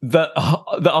 that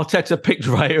Arteta picked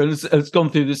Raya and has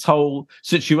gone through this whole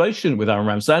situation with Aaron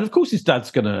Ramsdale. And of course, his dad's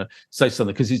going to say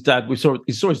something because his dad, he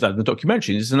saw his dad in the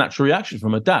documentary. It's a natural reaction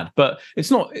from a dad, but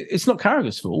it's not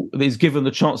Carragher's fault that he's given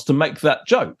the chance to make that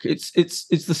joke. It's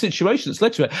the situation that's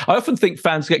led to it. I often think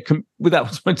fans get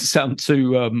without trying to sound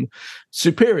too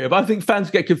superior, but I think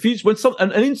fans get confused when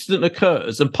an incident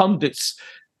occurs and pundits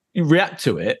react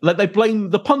to it, like they blame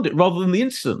the pundit rather than the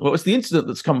incident. Well, it's the incident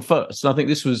that's come first, and I think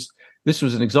this was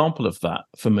an example of that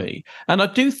for me. And I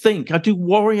do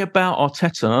worry about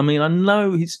Arteta. I mean, I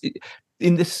know he's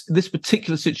in this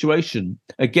particular situation,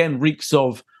 again, reeks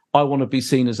of, I want to be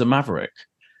seen as a maverick.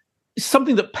 It's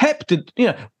something that Pep did,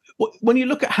 when you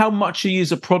look at how much he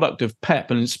is a product of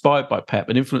Pep and inspired by Pep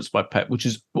and influenced by Pep, which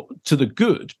is to the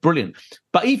good, brilliant.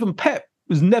 But even Pep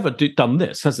has never done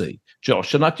this, has he,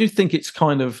 Josh? And I do think it's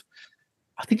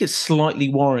I think it's slightly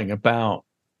worrying about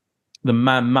the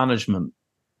man management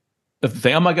of the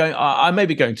thing. I may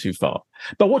be going too far.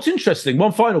 But what's interesting,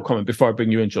 one final comment before I bring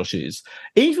you in, Josh, is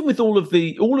even with all of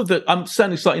the, I'm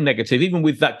sounding slightly negative, even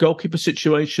with that goalkeeper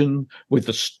situation, with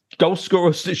the goal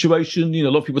scorer situation, a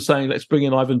lot of people saying, let's bring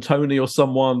in Ivan Toney or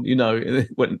someone,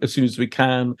 as soon as we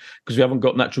can, because we haven't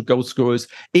got natural goal scorers.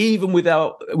 Even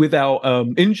without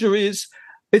injuries,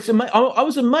 I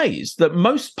was amazed that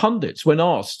most pundits, when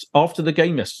asked after the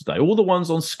game yesterday, all the ones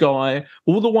on Sky,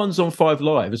 all the ones on 5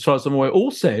 Live, as far as I'm aware,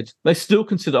 all said they still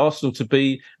consider Arsenal to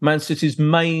be Man City's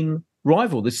main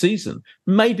rival this season,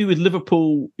 maybe with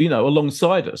Liverpool,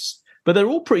 alongside us. But they're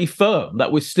all pretty firm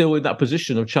that we're still in that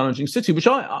position of challenging City, which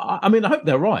I hope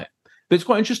they're right. But it's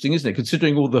quite interesting, isn't it,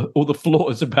 considering all the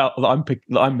flaws about that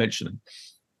I'm mentioning.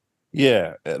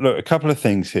 Yeah, look, a couple of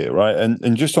things here, right?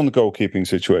 And just on the goalkeeping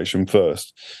situation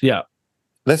first. Yeah.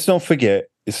 Let's not forget,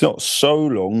 it's not so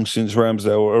long since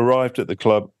Ramsdale arrived at the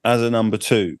club as a number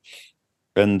 2.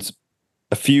 And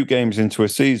a few games into a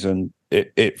season,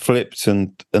 it flipped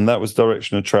and that was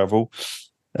direction of travel.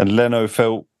 And Leno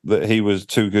felt that he was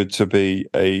too good to be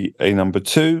a number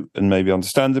 2, and maybe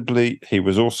understandably, he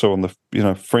was also on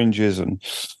the fringes and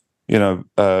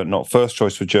not first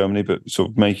choice for Germany, but sort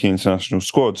of making international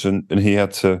squads, and he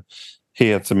had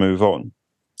to move on.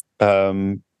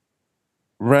 Ramsdale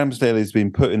has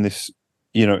been put in this,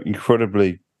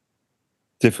 incredibly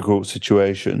difficult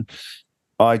situation.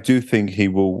 I do think he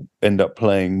will end up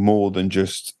playing more than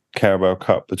just Carabao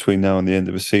Cup between now and the end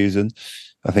of the season.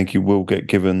 I think he will get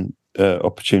given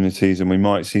opportunities, and we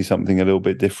might see something a little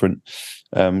bit different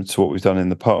to what we've done in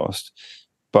the past.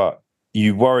 But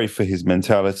you worry for his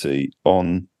mentality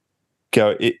on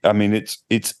go.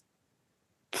 It's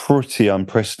pretty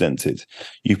unprecedented.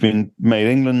 You've been made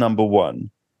England number 1,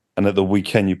 and at the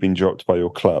weekend you've been dropped by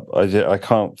your club. I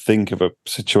can't think of a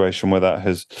situation where that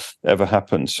has ever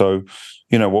happened. So,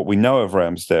 what we know of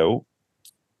Ramsdale,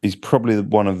 he's probably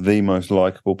one of the most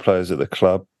likable players at the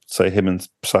club. Say him and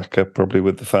Saka probably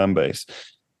with the fan base.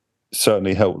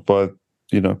 Certainly helped by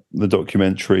the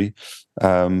documentary.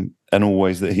 And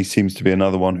always that he seems to be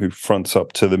another one who fronts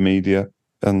up to the media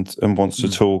and wants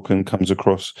to talk and comes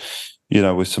across,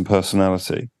 with some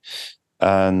personality.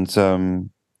 And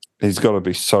he's got to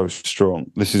be so strong.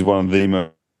 This is one of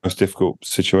the most difficult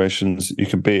situations you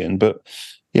can be in. But,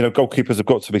 goalkeepers have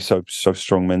got to be so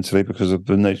strong mentally because of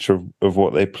the nature of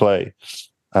what they play.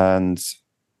 And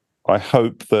I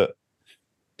hope that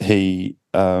he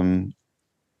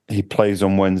plays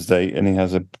on Wednesday and he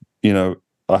has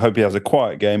I hope he has a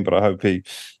quiet game, but I hope he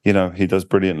does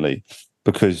brilliantly,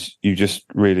 because you just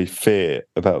really fear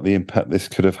about the impact this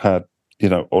could have had,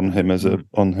 on him as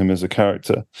a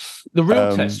character. The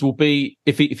real test will be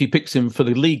if he picks him for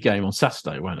the league game on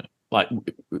Saturday, won't it? Like,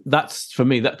 that's for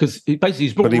me, that because basically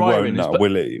he's brought Raya in.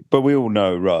 Will he? But we all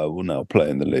know Raya will now play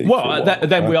in the league. Well,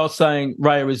 then we are saying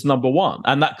Raya is number 1,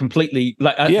 and that completely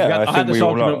I had this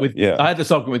argument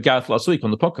with Gareth last week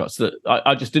on the podcast that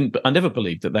I never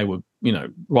believed that they were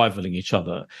rivaling each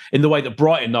other in the way that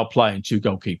Brighton are playing 2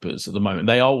 goalkeepers at the moment.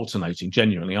 They are alternating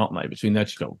genuinely, aren't they, between their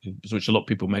 2 goalkeepers, which a lot of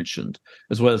people mentioned,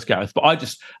 as well as Gareth. But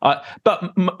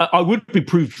I would be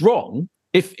proved wrong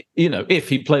if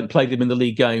he played him in the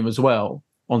league game as well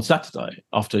on Saturday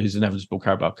after his inevitable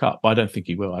Carabao Cup. But I don't think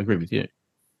he will. I agree with you.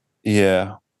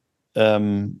 Yeah, I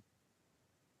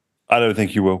don't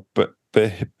think he will, but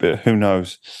who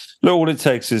knows? Look, all it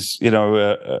takes is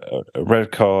a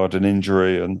red card, an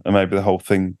injury, and maybe the whole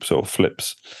thing sort of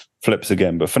flips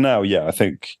again. But for now, yeah, I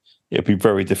think it'd be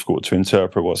very difficult to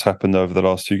interpret what's happened over the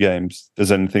last 2 games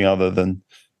as anything other than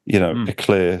a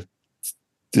clear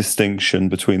distinction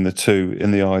between the two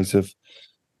in the eyes of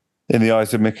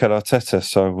Mikel Arteta.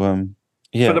 So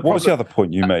what was the other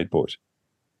point you made, Boyd?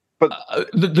 But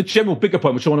the general bigger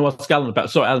point, which I want to ask Alan about,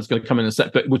 sorry, Alan's going to come in a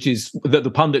sec, but which is that the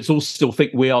pundits all still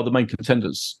think we are the main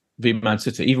contenders via Man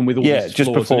City, even with all these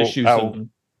flaws and issues.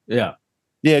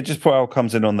 Just before Al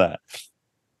comes in on that,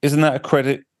 isn't that a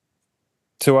credit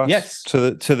to us, yes,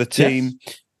 to the team,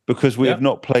 because we have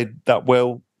not played that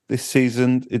well this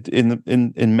season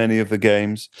in many of the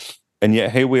games, and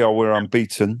yet here we are, we're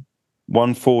unbeaten,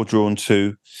 1-4 drawn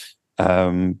 2,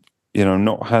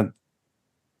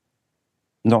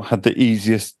 not had the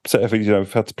easiest set of things.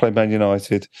 We've had to play Man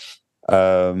United.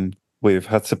 We've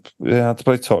had to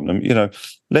play Tottenham.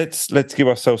 Let's give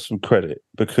ourselves some credit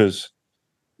because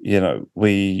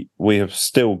we have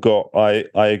still got. I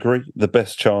agree, the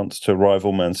best chance to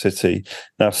rival Man City.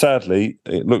 Now, sadly,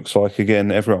 it looks like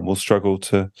again everyone will struggle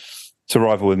to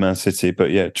rival with Man City. But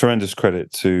yeah, tremendous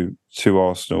credit to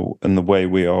Arsenal and the way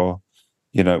we are.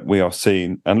 We are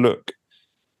seen. And look,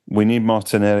 we need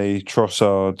Martinelli,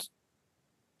 Trossard,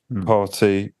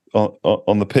 Partey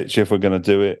on the pitch if we're going to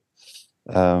do it.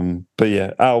 But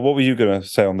yeah, Al, what were you going to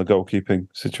say on the goalkeeping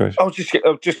situation? I was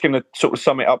just going to sort of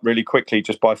sum it up really quickly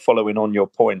just by following on your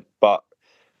point. But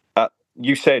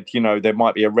you said, there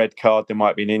might be a red card, there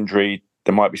might be an injury,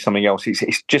 there might be something else.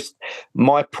 It's just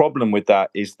my problem with that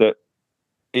is that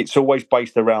it's always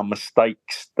based around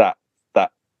mistakes that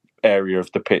area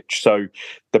of the pitch. So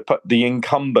the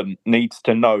incumbent needs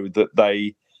to know that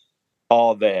they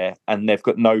are there and they've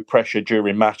got no pressure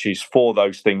during matches for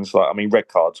those things. Red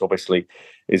cards obviously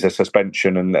is a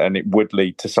suspension and it would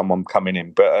lead to someone coming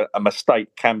in, but a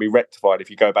mistake can be rectified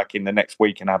if you go back in the next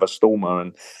week and have a stormer.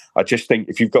 And I just think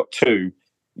if you've got 2,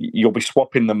 you'll be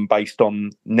swapping them based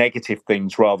on negative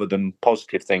things rather than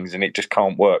positive things, and it just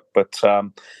can't work. But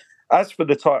as for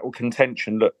the title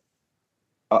contention, look,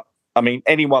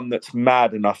 anyone that's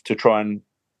mad enough to try and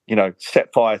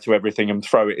set fire to everything and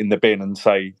throw it in the bin and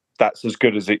say that's as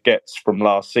good as it gets from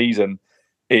last season,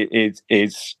 it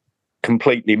is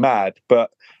completely mad.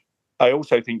 But I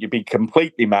also think you'd be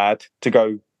completely mad to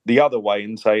go the other way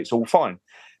and say it's all fine.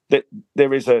 That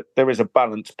there is a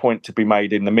balance point to be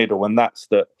made in the middle, and that's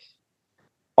that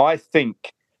I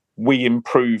think we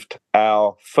improved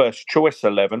our first choice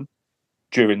 11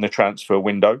 during the transfer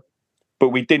window, but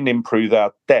we didn't improve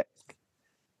our depth.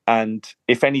 And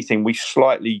if anything, we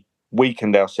slightly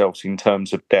weakened ourselves in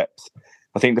terms of depth.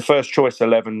 I think the first choice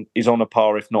 11 is on a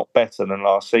par, if not better, than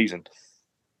last season.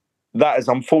 That has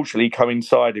unfortunately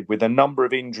coincided with a number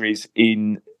of injuries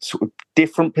in sort of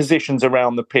different positions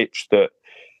around the pitch that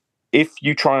if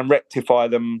you try and rectify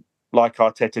them like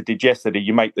Arteta did yesterday,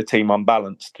 you make the team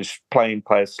unbalanced, just playing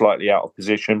players slightly out of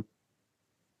position.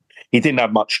 He didn't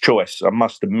have much choice, I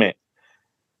must admit.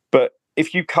 But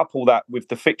if you couple that with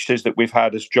the fixtures that we've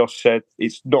had, as Josh said,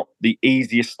 it's not the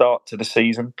easiest start to the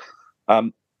season.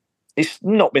 It's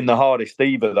not been the hardest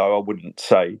either, though, I wouldn't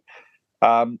say.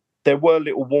 There were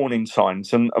little warning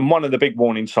signs. And one of the big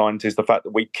warning signs is the fact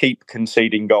that we keep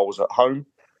conceding goals at home.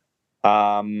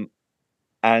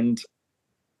 And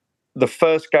the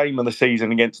first game of the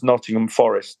season against Nottingham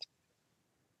Forest,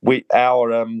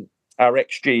 our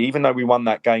XG, even though we won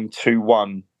that game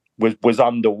 2-1, was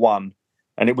under 1.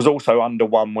 And it was also under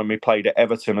 1 when we played at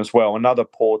Everton as well, another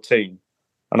poor team.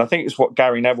 And I think it's what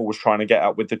Gary Neville was trying to get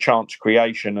at with the chance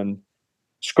creation, and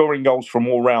scoring goals from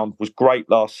all round was great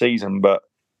last season. But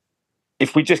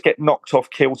if we just get knocked off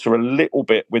kilter a little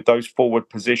bit with those forward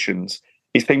positions,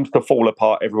 it seems to fall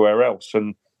apart everywhere else.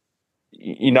 And,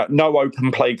 no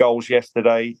open play goals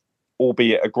yesterday,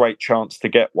 albeit a great chance to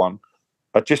get one.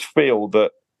 I just feel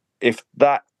that if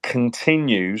that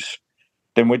continues,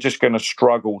 then we're just going to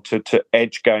struggle to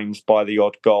edge games by the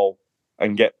odd goal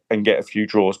and get a few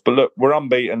draws. But look, we're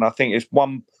unbeaten. I think it's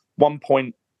one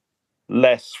point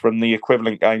less from the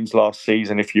equivalent games last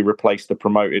season if you replace the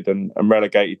promoted and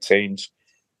relegated teams.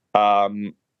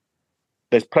 There's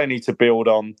plenty to build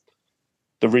on.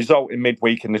 The result in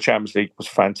midweek in the Champions League was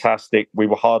fantastic. We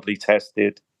were hardly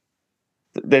tested.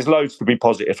 There's loads to be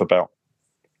positive about.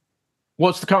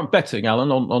 What's the current betting,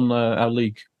 Alan, on our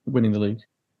league, winning the league?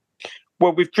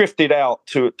 Well, we've drifted out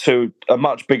to a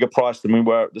much bigger price than we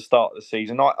were at the start of the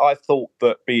season. I thought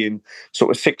that being sort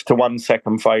of 6-1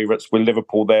 second favourites with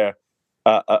Liverpool there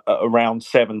around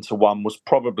 7-1 was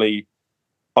probably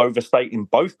overstating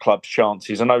both clubs'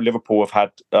 chances. I know Liverpool have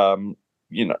had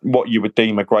what you would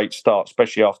deem a great start,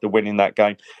 especially after winning that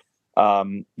game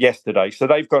yesterday. So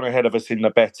they've gone ahead of us in the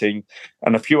betting,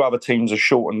 and a few other teams are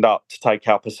shortened up to take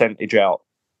our percentage out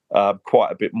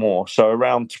quite a bit more. So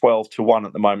around 12-1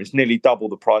 at the moment. It's nearly double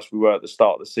the price we were at the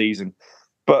start of the season.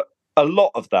 But a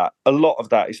lot of that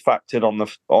is factored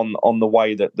on the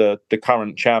way that the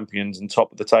current champions and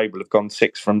top of the table have gone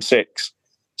 6 from 6.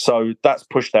 So that's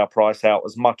pushed our price out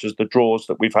as much as the draws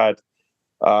that we've had.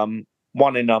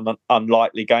 One in an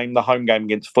unlikely game, the home game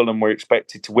against Fulham, we're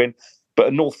expected to win. But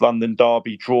a North London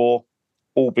derby draw,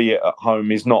 albeit at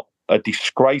home, is not a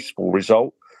disgraceful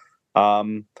result.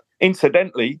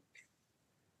 Incidentally,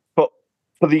 but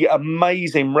for the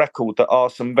amazing record that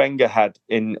Arsene Wenger had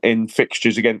in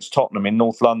fixtures against Tottenham in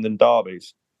North London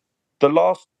derbies, the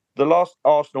last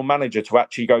Arsenal manager to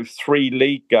actually go 3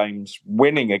 league games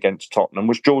winning against Tottenham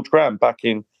was George Graham back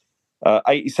in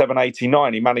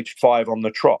 87-89. He managed 5 on the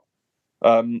trot.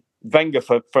 Wenger,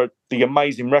 for the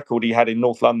amazing record he had in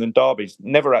North London derbies,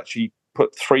 never actually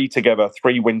put 3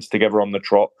 wins together on the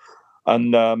trot.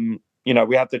 And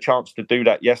we had the chance to do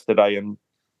that yesterday, and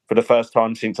for the first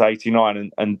time since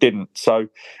 89, and didn't. So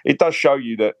it does show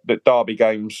you that derby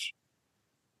games,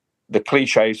 the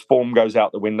cliches, form goes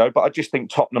out the window. But I just think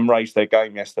Tottenham raised their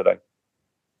game yesterday.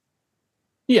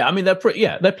 Yeah, I mean they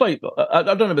played. I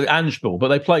don't know about Angeball, but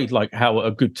they played like how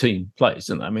a good team plays,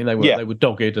 didn't they? I mean they were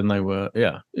dogged, and they were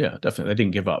definitely, they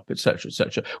didn't give up, etc.,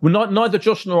 etc. Well, neither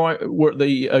Josh nor I were at the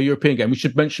European game. We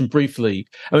should mention briefly.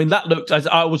 I mean that looked, as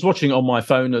I was watching on my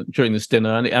phone during this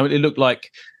dinner, and it looked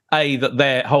like that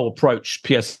their whole approach,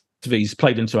 PSV's,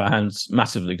 played into our hands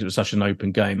massively because it was such an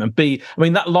open game, and B, I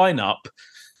mean that lineup.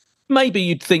 Maybe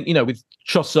you'd think, with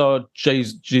Trossard,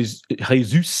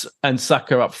 Jesus, and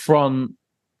Saka up front.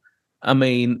 I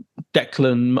mean,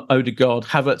 Declan, Odegaard,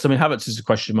 Havertz. I mean, Havertz is a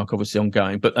question mark, obviously,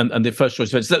 ongoing. But and the first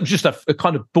choice, that was just a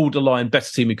kind of borderline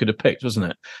best team we could have picked,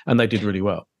 wasn't it? And they did really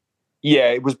well. Yeah,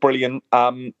 it was brilliant.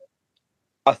 I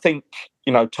think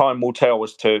time will tell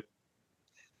as to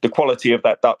the quality of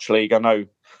that Dutch league. I know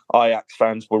Ajax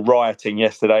fans were rioting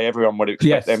yesterday. Everyone would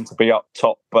expect them to be up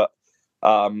top, but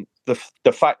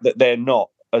the fact that they're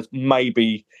not has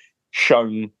maybe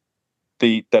shown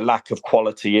the lack of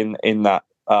quality in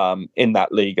that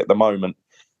league at the moment.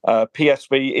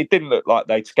 PSV, it didn't look like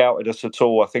they'd scouted us at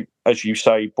all. I think, as you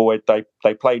say, Boyd,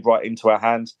 they played right into our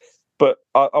hands. But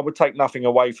I would take nothing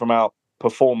away from our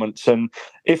performance. And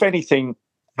if anything,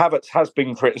 Havertz has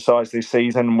been criticised this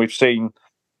season, and we've seen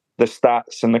the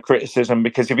stats and the criticism,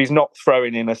 because if he's not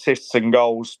throwing in assists and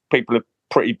goals, people are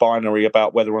pretty binary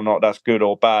about whether or not that's good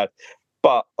or bad.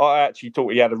 But I actually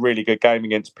thought he had a really good game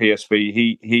against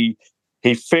PSV.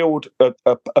 He filled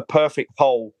a perfect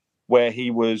hole where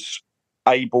he was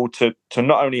able to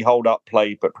not only hold up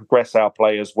play, but progress our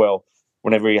play as well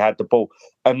whenever he had the ball.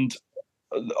 And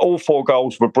all 4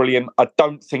 goals were brilliant. I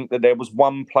don't think that there was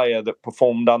one player that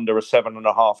performed under a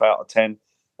 7.5 out of 10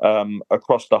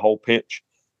 across the whole pitch.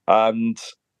 And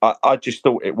I just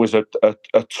thought it was a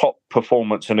top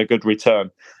performance and a good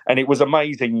return. And it was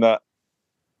amazing that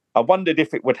I wondered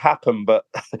if it would happen, but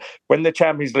when the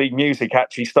Champions League music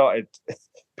actually started,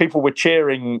 people were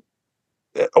cheering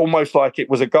almost like it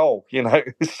was a goal.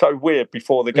 It was so weird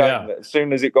before the game that as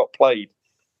soon as it got played,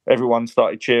 everyone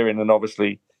started cheering and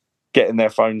obviously getting their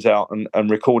phones out and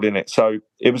recording it. So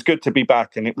it was good to be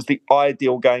back, and it was the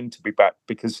ideal game to be back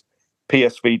because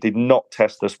PSV did not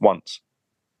test us once.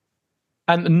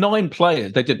 And 9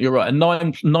 players, they did. You're right. And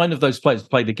nine of those players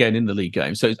played again in the league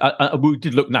game. So we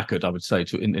did look knackered, I would say,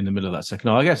 in the middle of that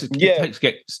second. I guess it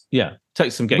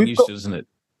takes some getting used to, doesn't it?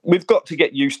 We've got to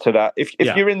get used to that. If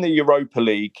you're in the Europa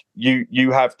League,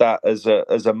 you have that as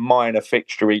a minor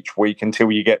fixture each week until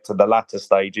you get to the latter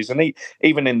stages. And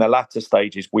even in the latter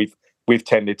stages, we've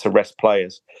tended to rest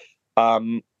players.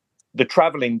 The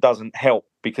travelling doesn't help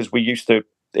because we used to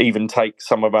even take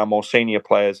some of our more senior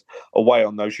players away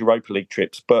on those Europa League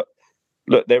trips. But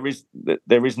look, there is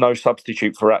no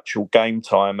substitute for actual game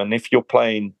time. And if you're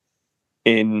playing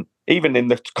even in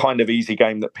the kind of easy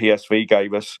game that PSV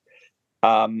gave us,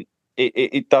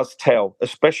 it does tell,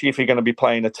 especially if you're going to be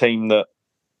playing a team that,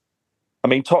 I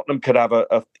mean, Tottenham could have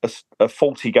a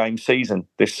 40-game season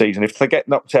this season. If they get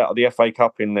knocked out of the FA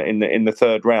Cup in the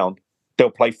third round, they'll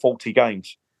play 40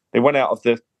 games. They went out of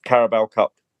the Carabao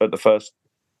Cup at the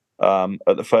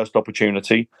first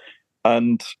opportunity,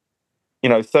 and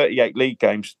 38 league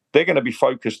games. They're going to be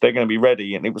focused. They're going to be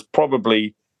ready, and it was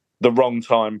probably the wrong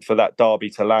time for that derby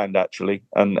to land, actually.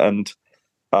 And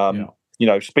you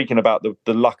know, speaking about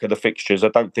the luck of the fixtures, I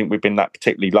don't think we've been that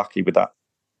particularly lucky with that.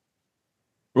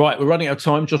 Right, we're running out of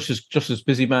time. Josh is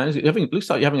busy, man. Looks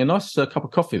like you're having a nice cup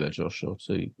of coffee there, Josh.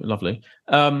 Obviously, lovely.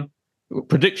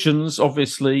 Predictions,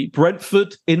 obviously.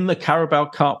 Brentford in the Carabao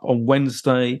Cup on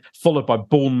Wednesday, followed by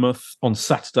Bournemouth on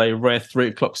Saturday, a rare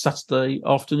 3:00 Saturday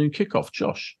afternoon kickoff.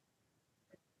 Josh?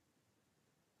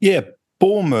 Yeah,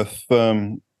 Bournemouth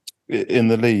in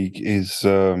the league is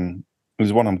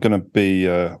one I'm going to be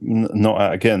not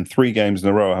at again. 3 games in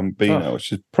a row I haven't been at,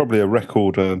 which is probably a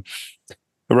record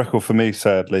for me,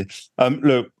 sadly.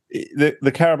 Look,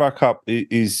 the Carabao Cup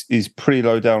is pretty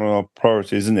low down on our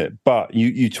priorities, isn't it? But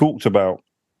you talked about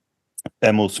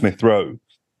Emil Smith Rowe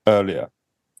earlier,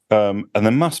 and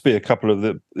there must be a couple of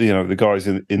the guys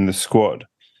in the squad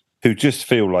who just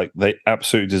feel like they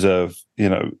absolutely deserve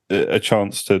a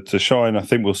chance to shine. I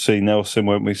think we'll see Nelson,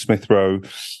 won't we? Smith Rowe,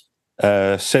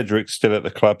 Cedric's still at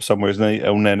the club somewhere, isn't he?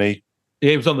 El Neni. Yeah,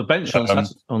 he was on the bench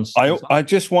on I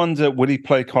just wonder, will he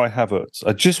play Kai Havertz?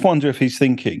 I just wonder if he's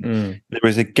thinking there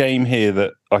is a game here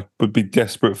that I would be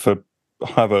desperate for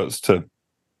Havertz to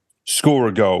score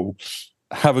a goal,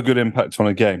 have a good impact on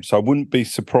a game. So I wouldn't be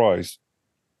surprised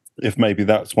if maybe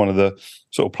that's one of the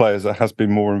sort of players that has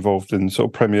been more involved in sort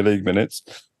of Premier League minutes.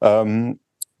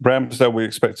 Ramsdale we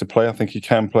expect to play. I think he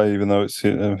can play, even though it's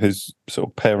his sort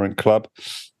of parent club.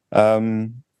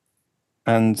 And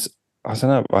I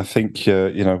don't know. I think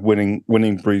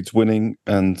winning breeds winning,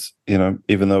 and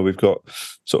even though we've got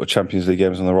sort of Champions League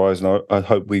games on the horizon, I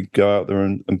hope we go out there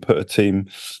and put a team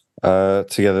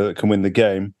together that can win the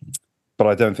game. But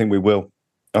I don't think we will.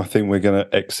 I think we're going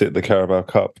to exit the Carabao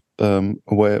Cup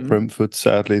away at Brentford.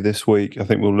 Sadly, this week I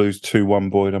think we'll lose 2-1.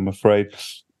 Boyd, I'm afraid.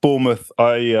 Bournemouth,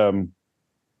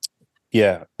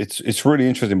 it's really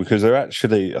interesting because they're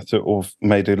actually, I thought,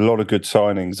 made a lot of good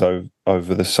signings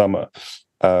over the summer.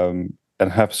 And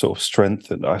have sort of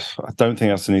strengthened. I don't think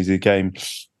that's an easy game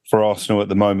for Arsenal at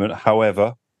the moment.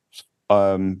 However,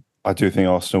 I do think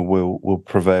Arsenal will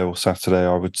prevail Saturday.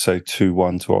 I would say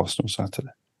 2-1 to Arsenal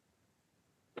Saturday.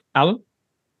 Alan?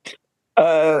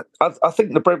 I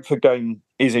think the Brentford game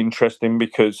is interesting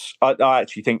because I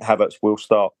actually think Havertz will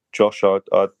start. Josh,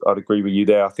 I'd agree with you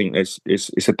there. I think it's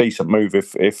a decent move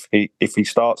if he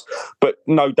starts, but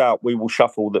no doubt we will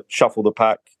shuffle the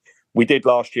pack. We did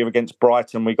last year against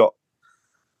Brighton. We got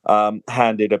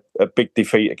handed a big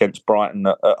defeat against Brighton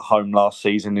at home last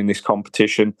season in this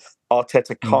competition.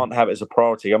 Arteta can't have it as a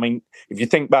priority. I mean, if you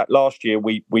think back last year,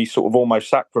 we sort of almost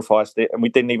sacrificed it and we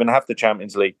didn't even have the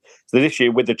Champions League. So this year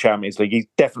with the Champions League, he's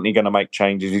definitely going to make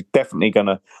changes. He's definitely going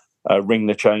to ring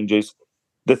the changes.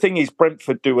 The thing is,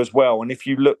 Brentford do as well. And if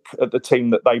you look at the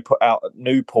team that they put out at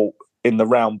Newport in the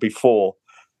round before,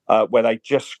 where they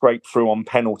just scraped through on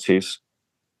penalties,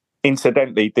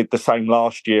 incidentally did the same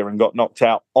last year and got knocked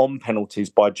out on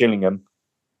penalties by Gillingham.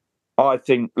 I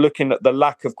think looking at the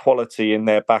lack of quality in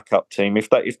their backup team, if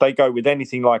they go with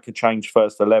anything like a changed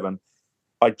first 11,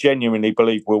 I genuinely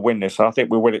believe we'll win this. And I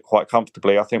think we'll win it quite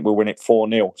comfortably. I think we'll win it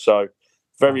 4-0. So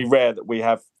very rare that we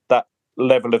have that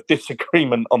level of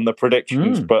disagreement on the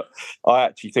predictions, but I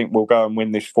actually think we'll go and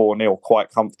win this 4-0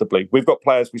 quite comfortably. We've got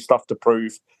players with stuff to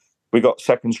prove. We've got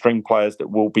second string players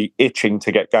that will be itching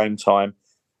to get game time.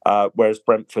 Whereas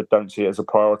Brentford don't see it as a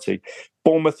priority.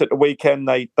 Bournemouth at the weekend,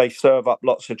 they serve up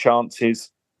lots of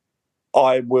chances.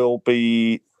 I will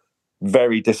be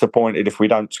very disappointed if we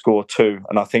don't score 2,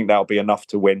 and I think that'll be enough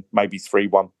to win, maybe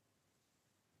 3-1.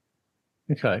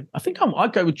 Okay, I think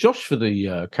I'd go with Josh for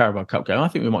the Carabao Cup game. I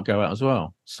think we might go out as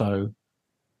well. So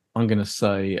I'm going to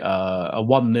say a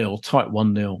 1-0, tight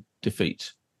 1-0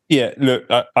 defeat. Yeah, look,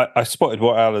 I spotted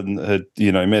what Alan had,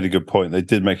 made a good point. They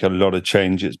did make a lot of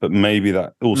changes, but maybe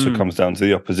that also comes down to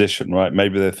the opposition, right?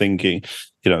 Maybe they're thinking,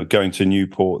 going to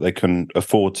Newport, they can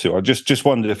afford to. I just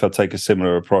wondered if they'll take a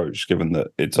similar approach, given that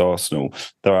it's Arsenal.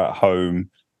 They're at home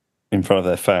in front of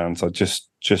their fans. I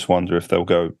just wonder if they'll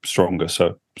go stronger.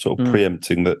 So sort of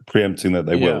preempting that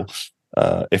they will.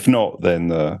 If not,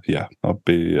 then I'll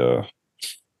be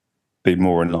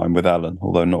more in line with Alan,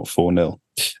 although not 4-0.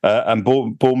 And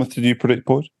Bournemouth, did you predict,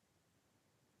 Boyd?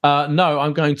 No,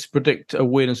 I'm going to predict a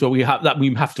win as well. We have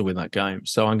to win that game,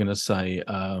 so I'm going to say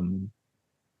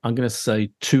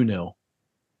 2-0.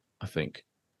 I think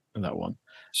in that one.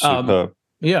 Superb.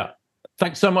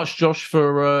 Thanks so much, Josh,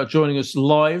 for joining us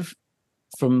live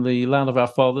from the land of our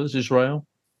fathers, Israel.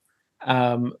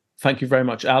 Thank you very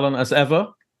much, Alan, as ever.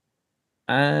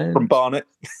 And from Barnet,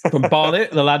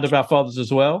 the land of our fathers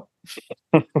as well.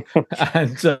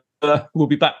 And we'll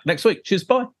be back next week. Cheers,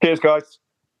 bye. Cheers, guys.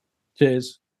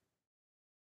 Cheers.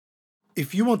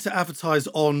 If you want to advertise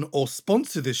on or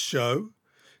sponsor this show,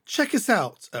 check us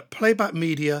out at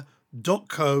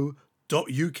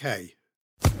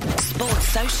playbackmedia.co.uk. Sports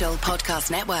Social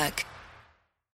Podcast Network.